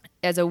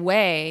as a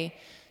way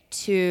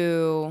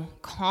to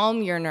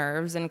calm your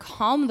nerves and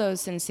calm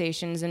those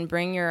sensations and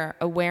bring your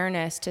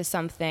awareness to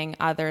something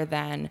other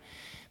than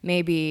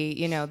maybe,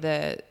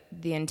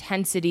 the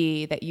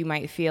intensity that you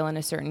might feel in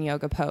a certain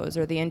yoga pose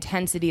or the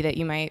intensity that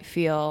you might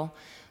feel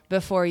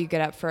before you get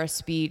up for a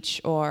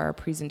speech or a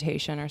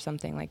presentation or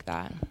something like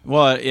that.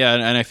 Well, yeah.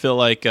 And I feel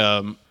like,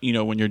 when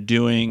you're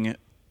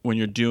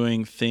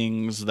doing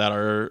things that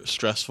are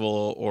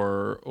stressful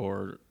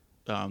or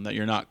that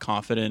you're not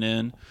confident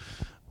in,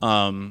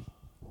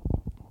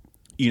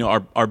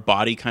 our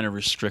body kind of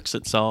restricts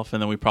itself,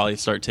 and then we probably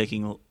start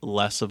taking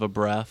less of a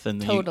breath,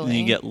 and then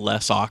you get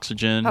less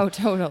oxygen. Oh,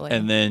 totally.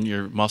 And then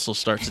your muscles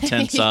start to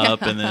tense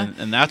up,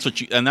 and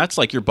that's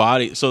like your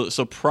body.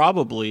 So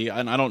probably,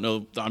 and I don't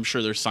know, I'm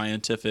sure there's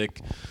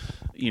scientific,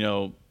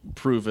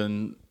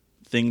 proven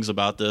things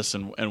about this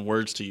and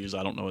words to use.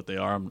 I don't know what they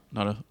are. I'm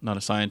not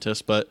a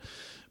scientist, but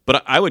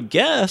I would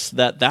guess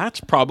that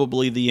that's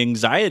probably the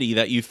anxiety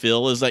that you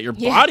feel is that your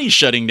body's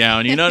shutting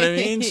down. You know what I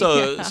mean?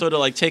 So to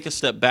like take a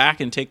step back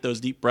and take those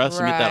deep breaths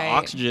and get that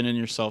oxygen in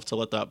yourself to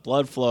let that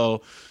blood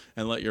flow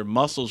and let your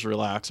muscles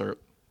relax, or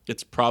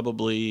it's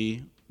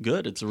probably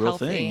good. It's a real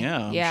thing.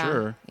 Yeah, I'm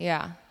sure.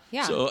 Yeah.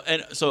 So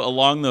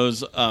along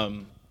those,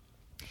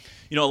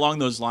 along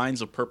those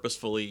lines of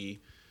purposefully,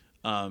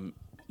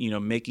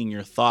 making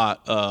your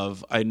thought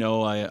of, I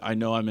know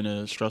I'm in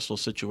a stressful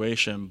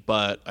situation,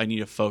 but I need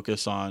to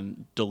focus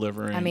on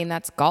delivering. I mean,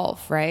 that's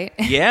golf, right?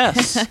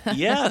 Yes.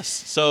 Yes.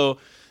 So,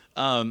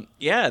 and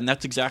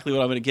that's exactly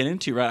what I'm going to get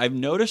into, right? I've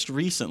noticed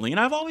recently, and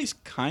I've always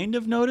kind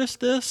of noticed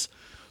this,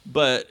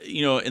 but,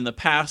 in the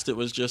past it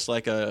was just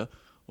like I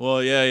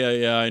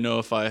know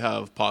if I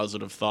have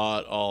positive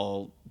thought,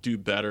 I'll do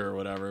better or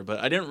whatever, but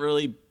I didn't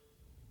really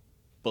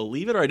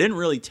believe it, or I didn't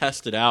really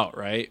test it out,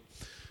 right?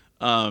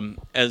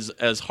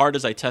 As hard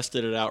as I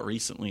tested it out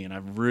recently, and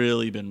I've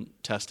really been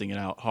testing it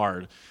out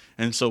hard.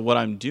 And so what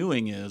I'm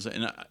doing is,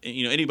 and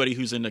anybody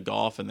who's into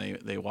golf and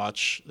they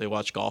watch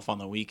golf on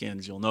the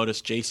weekends, you'll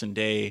notice Jason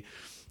Day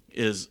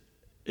is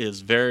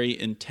very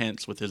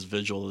intense with his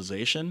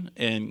visualization.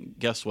 And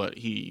guess what?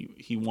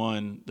 He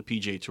won the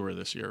PGA Tour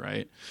this year,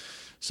 right?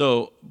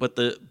 So, but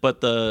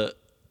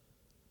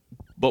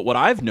what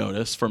I've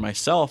noticed for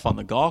myself on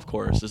the golf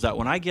course is that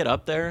when I get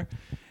up there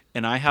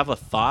and I have a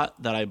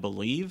thought that I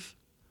believe,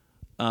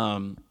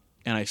 and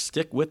I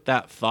stick with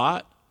that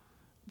thought,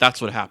 that's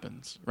what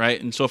happens,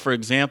 right? And so, for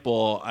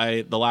example,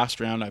 the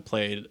last round I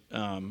played,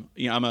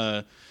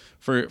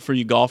 for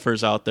you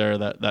golfers out there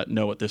that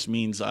know what this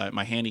means,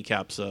 my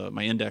handicap's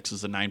my index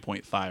is a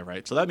 9.5,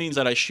 right? So that means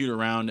that I shoot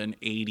around an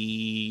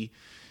 80,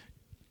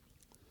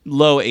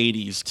 low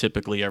 80s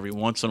typically. Every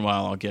once in a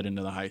while, I'll get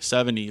into the high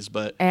 70s,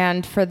 but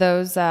and for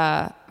those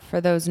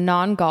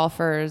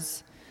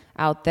non-golfers.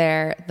 out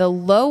there. The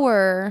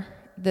lower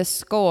the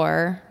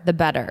score, the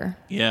better.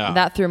 Yeah.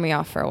 That threw me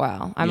off for a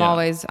while. I'm Yeah.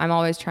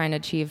 always trying to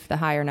achieve the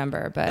higher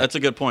number, but That's a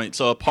good point.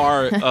 So a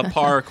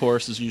par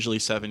course is usually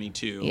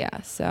 72.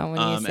 yeah. So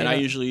when you say And I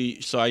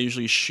that-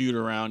 usually shoot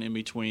around in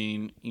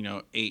between,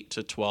 8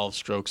 to 12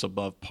 strokes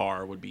above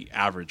par would be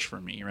average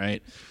for me,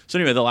 right? So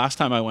anyway, the last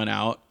time I went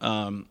out,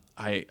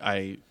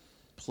 I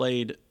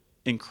played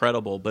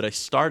incredible, but I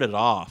started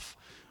off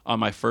on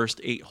my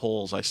first 8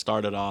 holes. I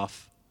started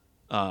off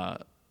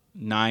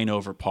 9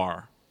 over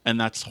par, and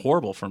that's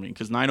horrible for me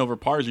because 9 over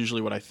par is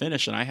usually what I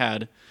finish, and I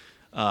had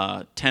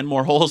 10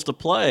 more holes to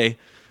play.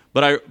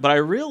 But I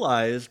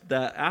realized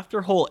that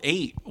after hole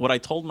 8, what I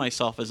told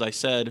myself is I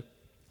said,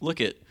 look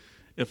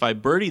if I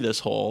birdie this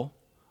hole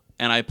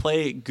and I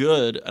play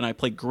good and I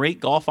play great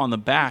golf on the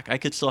back, I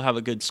could still have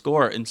a good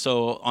score. And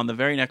so on the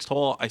very next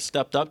hole, I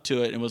stepped up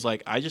to it and was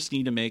like, I just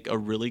need to make a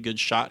really good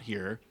shot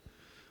here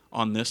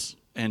on this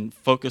and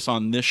focus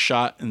on this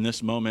shot in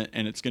this moment,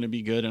 and it's going to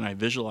be good. And I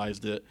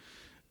visualized it.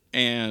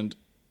 And,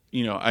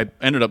 I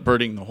ended up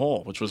birdieing the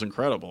hole, which was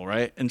incredible,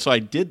 right? And so I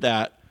did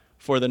that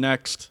for the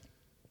next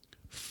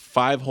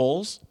 5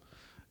 holes.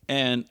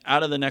 And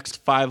out of the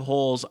next 5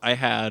 holes, I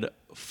had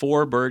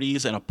 4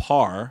 birdies and a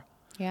par.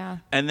 yeah.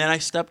 And then I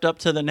stepped up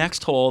to the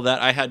next hole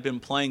that I had been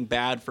playing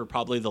bad for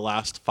probably the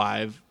last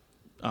 5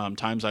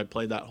 times I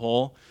played that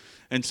hole.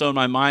 And so in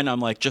my mind, I'm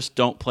like, just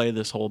don't play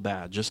this hole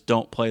bad. Just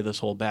don't play this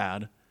hole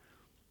bad.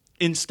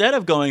 Instead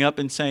of going up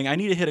and saying, I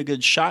need to hit a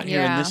good shot here,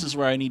 and Yeah. this is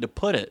where I need to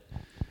put it.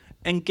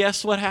 And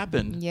guess what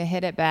happened? You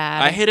hit it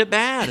bad. I hit it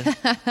bad.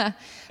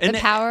 The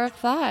power of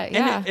thought.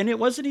 Yeah. And it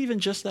wasn't even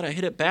just that I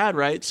hit it bad,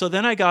 right? So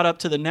then I got up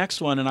to the next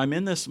one, and I'm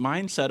in this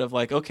mindset of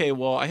like, okay,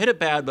 well, I hit it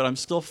bad, but I'm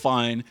still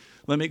fine.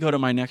 Let me go to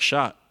my next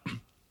shot.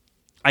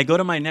 I go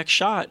to my next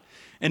shot,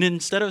 and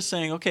instead of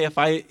saying, okay, if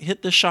I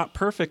hit this shot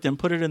perfect and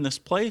put it in this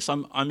place,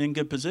 I'm in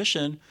good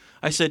position.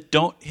 I said,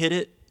 don't hit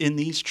it in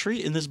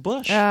this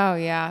bush. Oh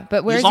yeah,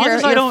 but where's long your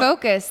as I don't-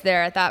 focus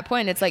there at that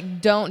point? It's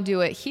like don't do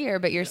it here,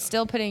 but you're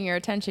still putting your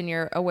attention,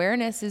 your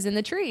awareness is in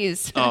the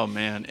trees. Oh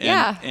man,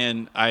 Yeah.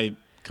 And I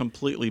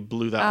completely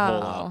blew that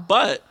hole Oh. out.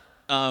 But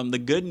the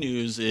good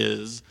news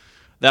is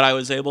that I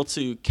was able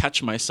to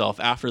catch myself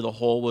after the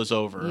hole was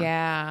over.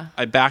 Yeah,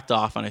 I backed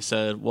off and I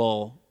said,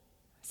 well,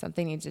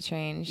 something needs to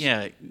change.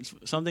 yeah,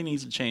 something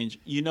needs to change.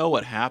 You know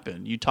what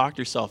happened. You talked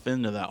yourself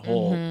into that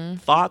hole.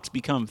 Thoughts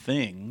become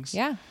things. Mm-hmm.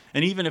 Yeah.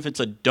 And even if it's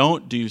a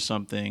don't do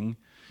something,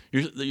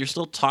 you're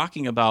still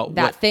talking about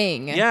That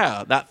thing.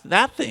 Yeah,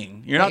 that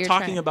thing. You're That not you're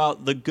talking trying-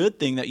 about the good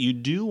thing that you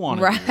do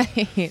want to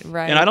do. Right,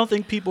 right. And I don't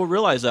think people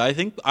realize that.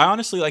 I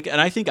honestly and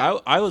I think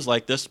I was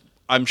like this.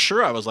 I'm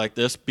sure I was like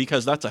this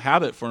because that's a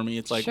habit for me.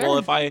 It's like, Sure. well,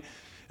 if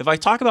I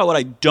talk about what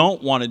I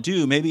don't want to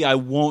do, maybe I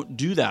won't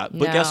do that.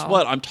 But guess No.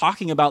 what? I'm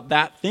talking about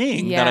that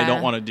thing that I Yeah.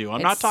 don't want to do.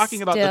 I'm not It's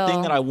talking about the thing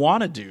still- that I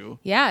want to do.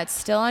 Yeah, it's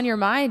still on your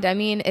mind. I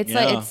mean, it's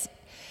Yeah. like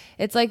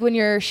it's like when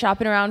you're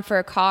shopping around for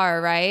a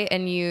car, right?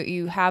 And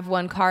you have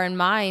one car in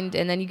mind,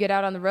 and then you get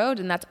out on the road,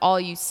 and that's all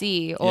you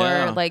see. Or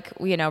Yeah. like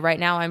right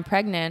now I'm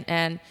pregnant,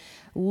 and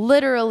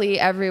literally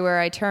everywhere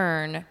I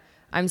turn,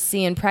 I'm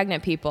seeing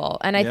pregnant people.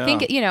 And I Yeah.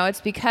 think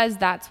it's because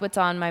that's what's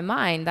on my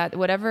mind. That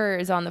whatever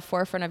is on the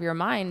forefront of your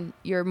mind,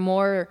 you're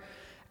more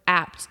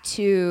apt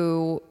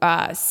to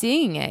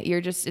seeing it.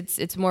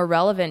 It's more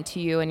relevant to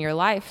you in your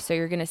life, so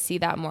you're going to see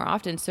that more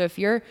often. So if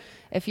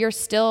you're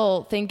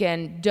still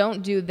thinking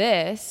don't do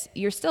this,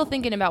 you're still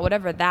thinking about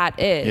whatever that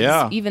is.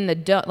 Yeah. Even the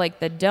don't,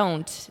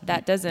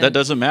 that doesn't That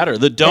doesn't matter.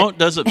 The don't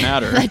doesn't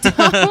matter.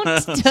 don't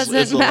doesn't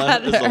is the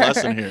matter.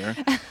 lesson here.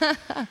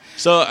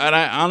 So, and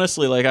I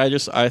honestly,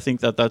 I think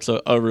that's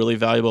a really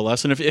valuable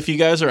lesson. If you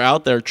guys are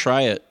out there,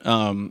 try it.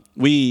 I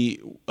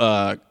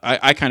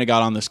kind of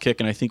got on this kick,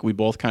 and I think we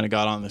both kind of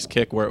got on this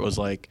kick where it was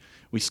like,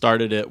 we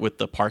started it with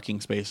the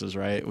parking spaces,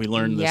 right? We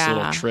learned this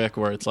little Yeah. trick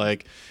where it's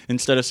like,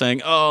 instead of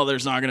saying, oh,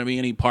 there's not going to be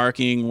any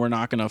parking, we're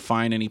not going to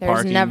find any There's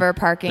parking. never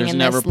parking There's in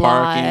never this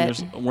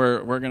parking. lot.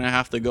 We're going to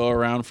have to go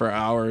around for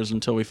hours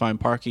until we find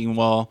parking.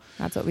 Well,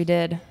 That's what we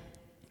did.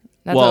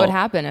 That's Well- what would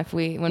happen if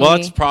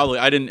that's probably,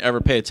 I didn't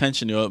ever pay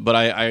attention to it, but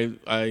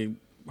I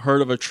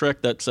heard of a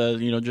trick that says,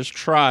 just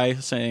try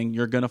saying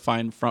you're going to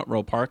find front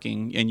row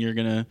parking, and you're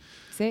going to,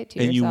 say it to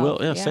and you yourself.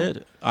 will, say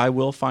it. I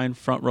will find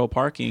front row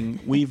parking.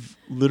 We've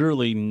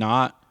literally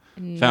not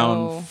No.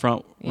 found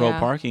front row Yeah.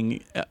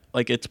 parking.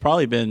 Like, it's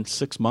probably been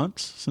 6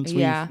 months since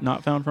Yeah. we've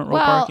not found front row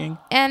Well, parking.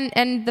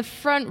 and the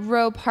front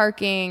row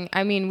parking,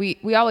 I mean,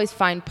 we always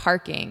find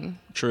parking.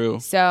 True.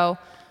 So,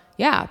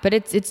 yeah, but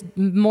it's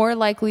more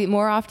likely,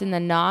 more often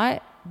than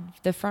not,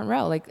 the front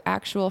row, like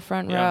actual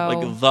front Yeah, row.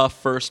 like the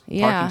first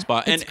Yeah, parking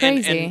spot. it's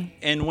And crazy.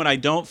 and when I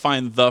don't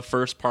find the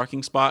first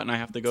parking spot and I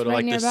have to go It's to right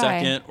like the nearby.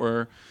 second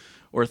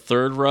or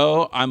third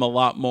row, I'm a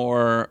lot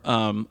more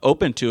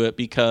open to it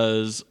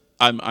because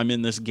I'm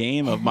in this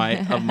game of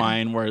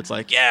mine where it's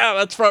like, yeah,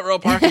 that's front row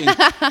parking.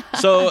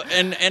 So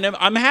and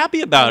I'm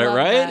happy about I it, love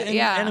right? that, And,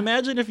 yeah. and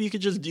imagine if you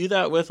could just do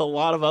that with a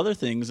lot of other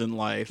things in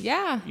life.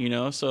 Yeah.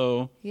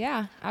 So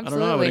Yeah, I don't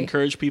absolutely. know. I would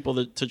encourage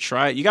people to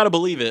try it. You got to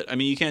believe it. I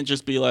mean, you can't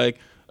just be like,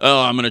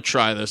 oh, I'm going to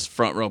try this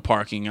front row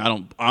parking.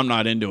 I'm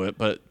not into it,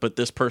 but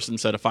this person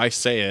said if I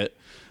say it,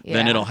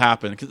 then it'll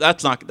happen. Because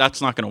that's not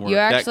going to work. You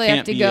actually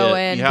have to go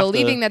in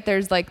believing that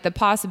there's like the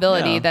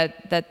possibility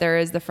that there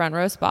is the front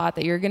row spot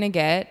that you're going to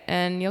get,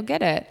 and you'll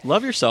get it.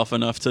 Love yourself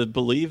enough to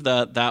believe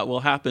that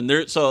will happen.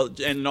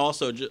 And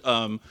also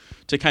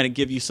to kind of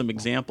give you some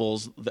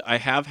examples, I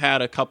have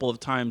had a couple of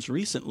times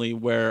recently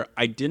where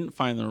I didn't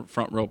find the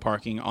front row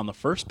parking on the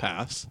first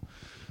pass,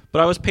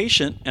 but I was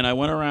patient and I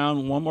went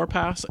around one more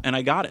pass and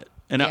I got it.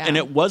 And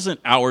it wasn't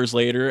hours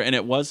later, and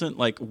it wasn't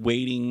like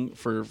waiting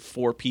for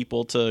 4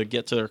 people to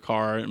get to their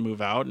car and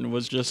move out. And it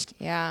was just,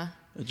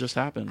 it just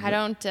happened. I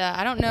don't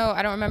know.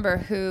 I don't remember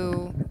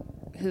who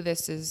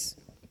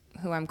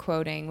I'm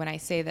quoting when I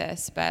say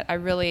this, but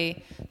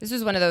this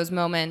was one of those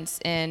moments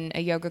in a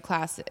yoga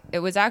class. It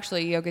was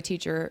actually a yoga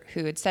teacher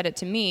who had said it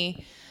to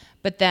me,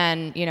 but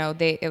then,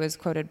 it was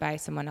quoted by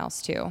someone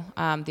else too,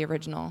 the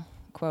original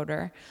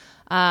quoter.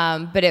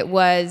 But it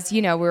was,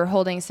 we were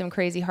holding some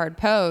crazy hard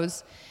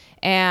pose,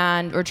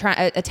 and we're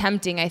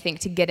attempting, I think,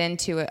 to get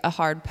into a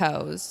hard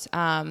pose.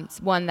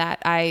 One that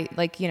I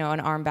like, an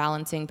arm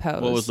balancing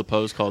pose. What was the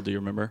pose called? Do you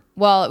remember?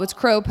 Well, it was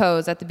crow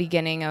pose at the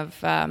beginning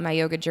of my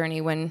yoga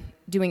journey, when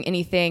doing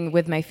anything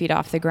with my feet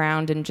off the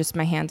ground and just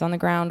my hands on the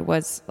ground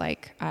was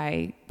like,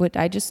 I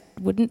just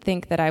wouldn't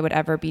think that I would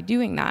ever be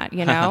doing that,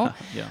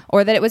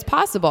 or that it was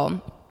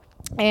possible.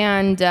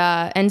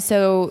 And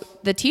so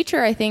the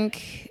teacher, I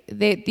think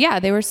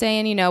they were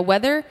saying,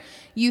 whether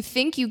you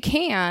think you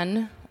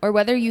can or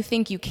whether you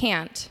think you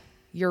can't,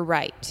 you're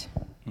right.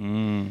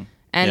 And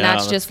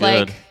that's just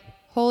good. Like,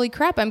 holy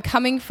crap, I'm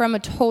coming from a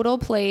total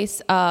place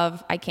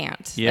of I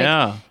can't.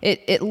 Yeah.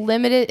 Like,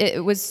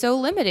 it was so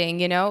limiting,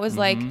 it was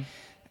like,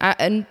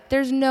 and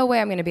there's no way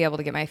I'm going to be able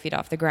to get my feet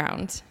off the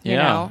ground. You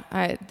know,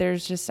 I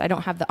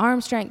don't have the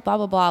arm strength, blah,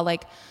 blah, blah.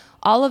 Like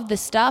all of the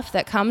stuff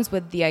that comes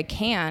with the I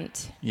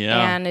can't.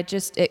 Yeah. And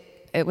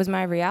it was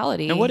my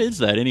reality. And what is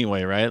that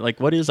anyway, right? Like,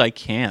 what is I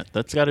can't?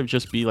 That's got to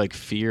just be like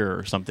fear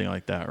or something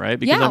like that, right?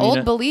 Because,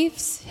 old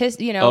beliefs,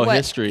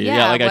 history.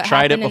 Yeah, like I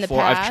tried it before.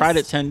 I've tried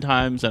it 10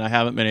 times and I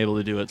haven't been able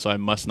to do it, so I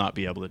must not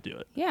be able to do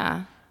it.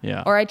 Yeah.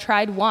 Yeah. Or I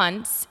tried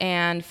once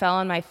and fell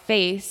on my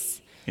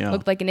face,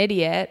 looked like an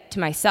idiot to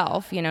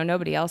myself.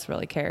 Nobody else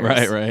really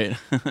cares. Right.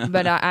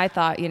 But I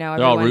thought,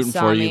 they're all rooting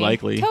for you, me.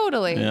 likely.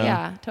 Totally.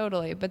 Yeah,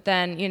 totally. But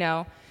then,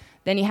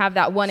 then you have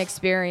that one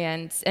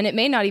experience, and it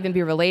may not even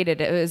be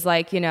related. It was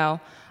like, I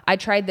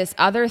tried this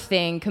other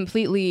thing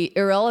completely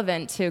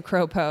irrelevant to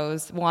crow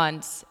pose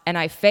once, and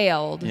I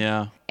failed.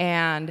 Yeah.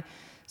 And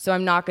so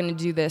I'm not going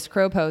to do this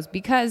crow pose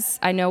because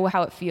I know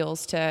how it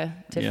feels to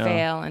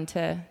fail and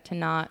to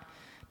not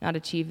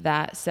achieve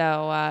that.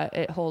 So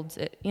it held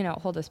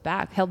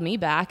me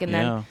back. And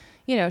then,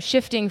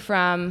 shifting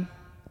from,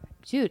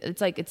 dude, it's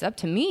like, it's up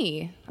to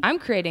me. I'm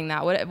creating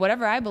that,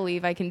 whatever I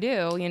believe I can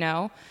do,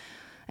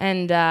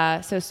 And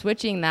so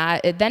switching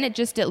that, then it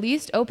just at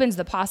least opens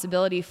the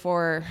possibility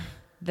for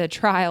the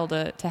trial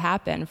to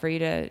happen, for you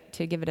to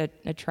give it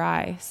a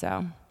try.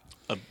 So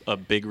a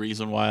big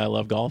reason why I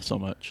love golf so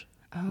much,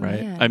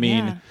 right? Man, I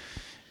mean,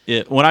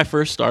 when I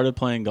first started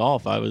playing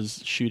golf, I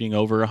was shooting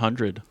over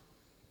 100,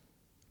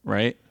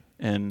 right?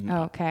 And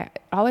okay,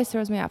 it always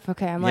throws me off.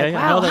 Okay, I'm like,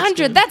 wow, no,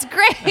 100, that's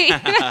great.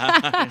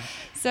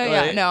 So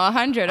right?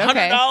 100.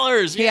 Okay,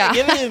 $100. Yeah,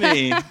 give it to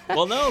me.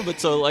 Well, no, but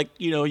so like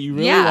you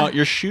really want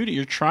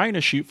you're trying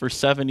to shoot for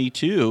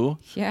 72.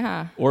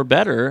 Yeah. Or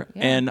better,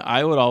 and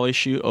I would always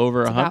shoot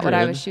over 100. About what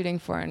I was shooting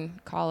for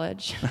in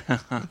college.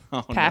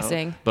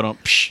 Passing. No.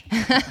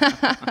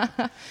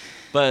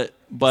 But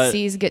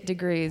C's get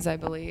degrees, I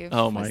believe.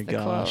 Oh my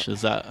gosh,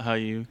 is that how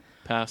you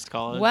passed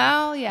college?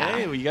 Well, yeah.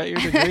 Hey, well, you got your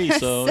degree,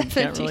 so you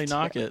can't really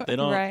knock it. They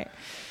don't. Right.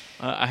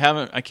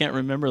 I can't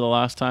remember the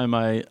last time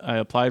I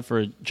applied for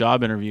a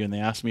job interview and they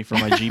asked me for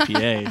my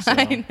GPA. So.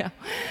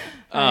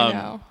 I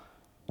know.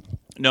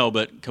 No,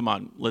 but come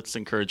on, let's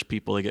encourage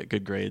people to get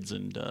good grades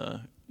and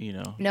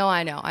No,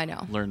 I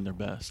know. Learn their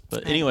best.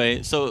 But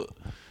anyway, so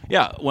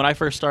yeah, when I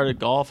first started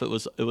golf, it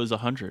was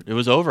 100. It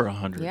was over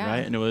 100, right?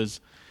 And it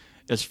was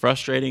as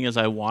frustrating as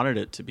I wanted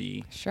it to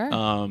be.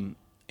 Sure.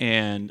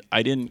 And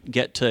I didn't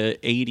get to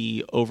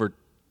 80 overnight.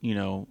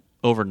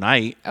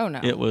 Oh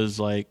no. It was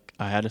like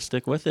I had to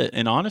stick with it.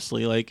 And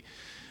honestly, like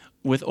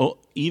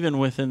even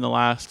within the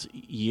last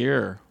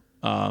year,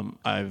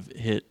 I've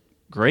hit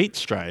great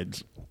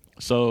strides.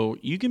 So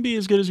you can be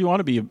as good as you want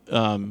to be,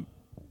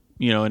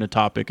 in a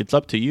topic. It's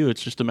up to you.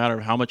 It's just a matter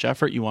of how much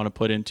effort you want to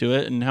put into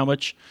it and how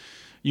much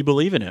you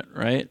believe in it,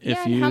 right?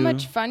 Yeah, and how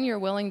much fun you're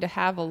willing to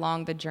have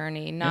along the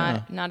journey,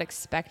 not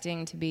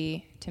expecting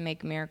to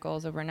make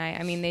miracles overnight.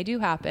 I mean, they do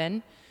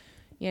happen,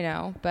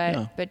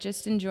 but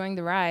just enjoying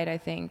the ride, I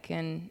think,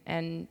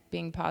 and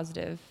being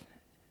positive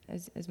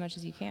as much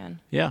as you can.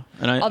 Yeah.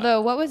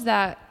 Although, what was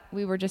that?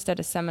 We were just at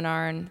a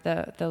seminar, and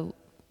the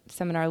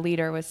seminar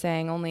leader was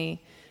saying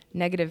only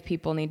negative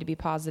people need to be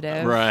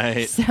positive.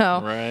 Right.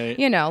 So,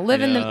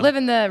 live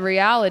in the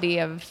reality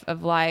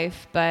of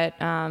life, but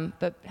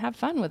have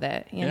fun with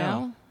it,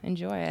 know?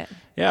 enjoy it.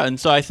 Yeah, and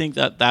so I think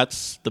that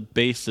that's the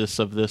basis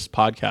of this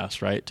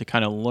podcast, right? To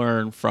kind of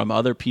learn from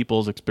other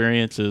people's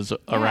experiences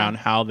around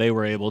how they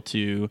were able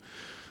to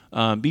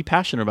be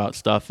passionate about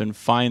stuff and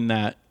find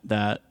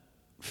that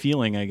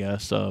feeling, I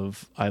guess,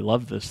 of I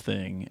love this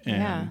thing.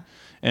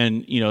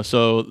 And you know,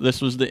 so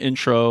this was the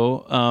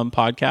intro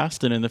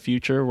podcast, and in the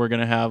future we're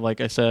going to have,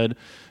 like I said,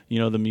 you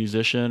know, the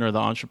musician or the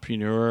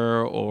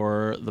entrepreneur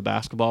or the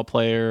basketball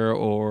player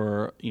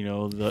or, you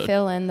know, the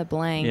fill in the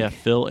blank. Yeah,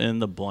 fill in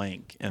the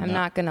blank. And I'm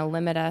not going to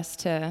limit us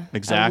to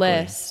exactly, a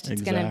list.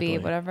 It's going to be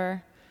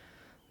whatever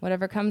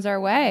comes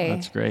our way.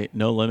 That's great.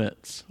 No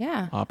limits.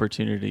 Yeah.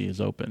 Opportunity is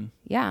open.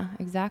 Yeah,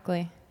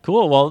 exactly.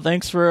 Cool. Well,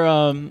 thanks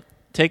for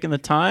taking the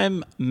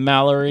time,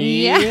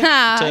 Mallory,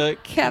 to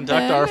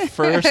conduct our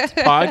first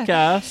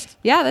podcast.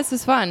 Yeah, this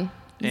was fun.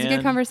 It was a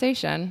good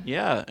conversation.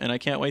 Yeah, and I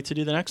can't wait to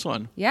do the next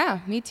one. Yeah,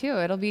 me too.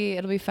 It'll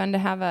be fun to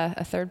have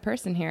a third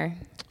person here.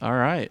 All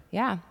right.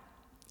 Yeah.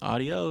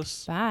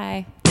 Adios.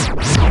 Bye.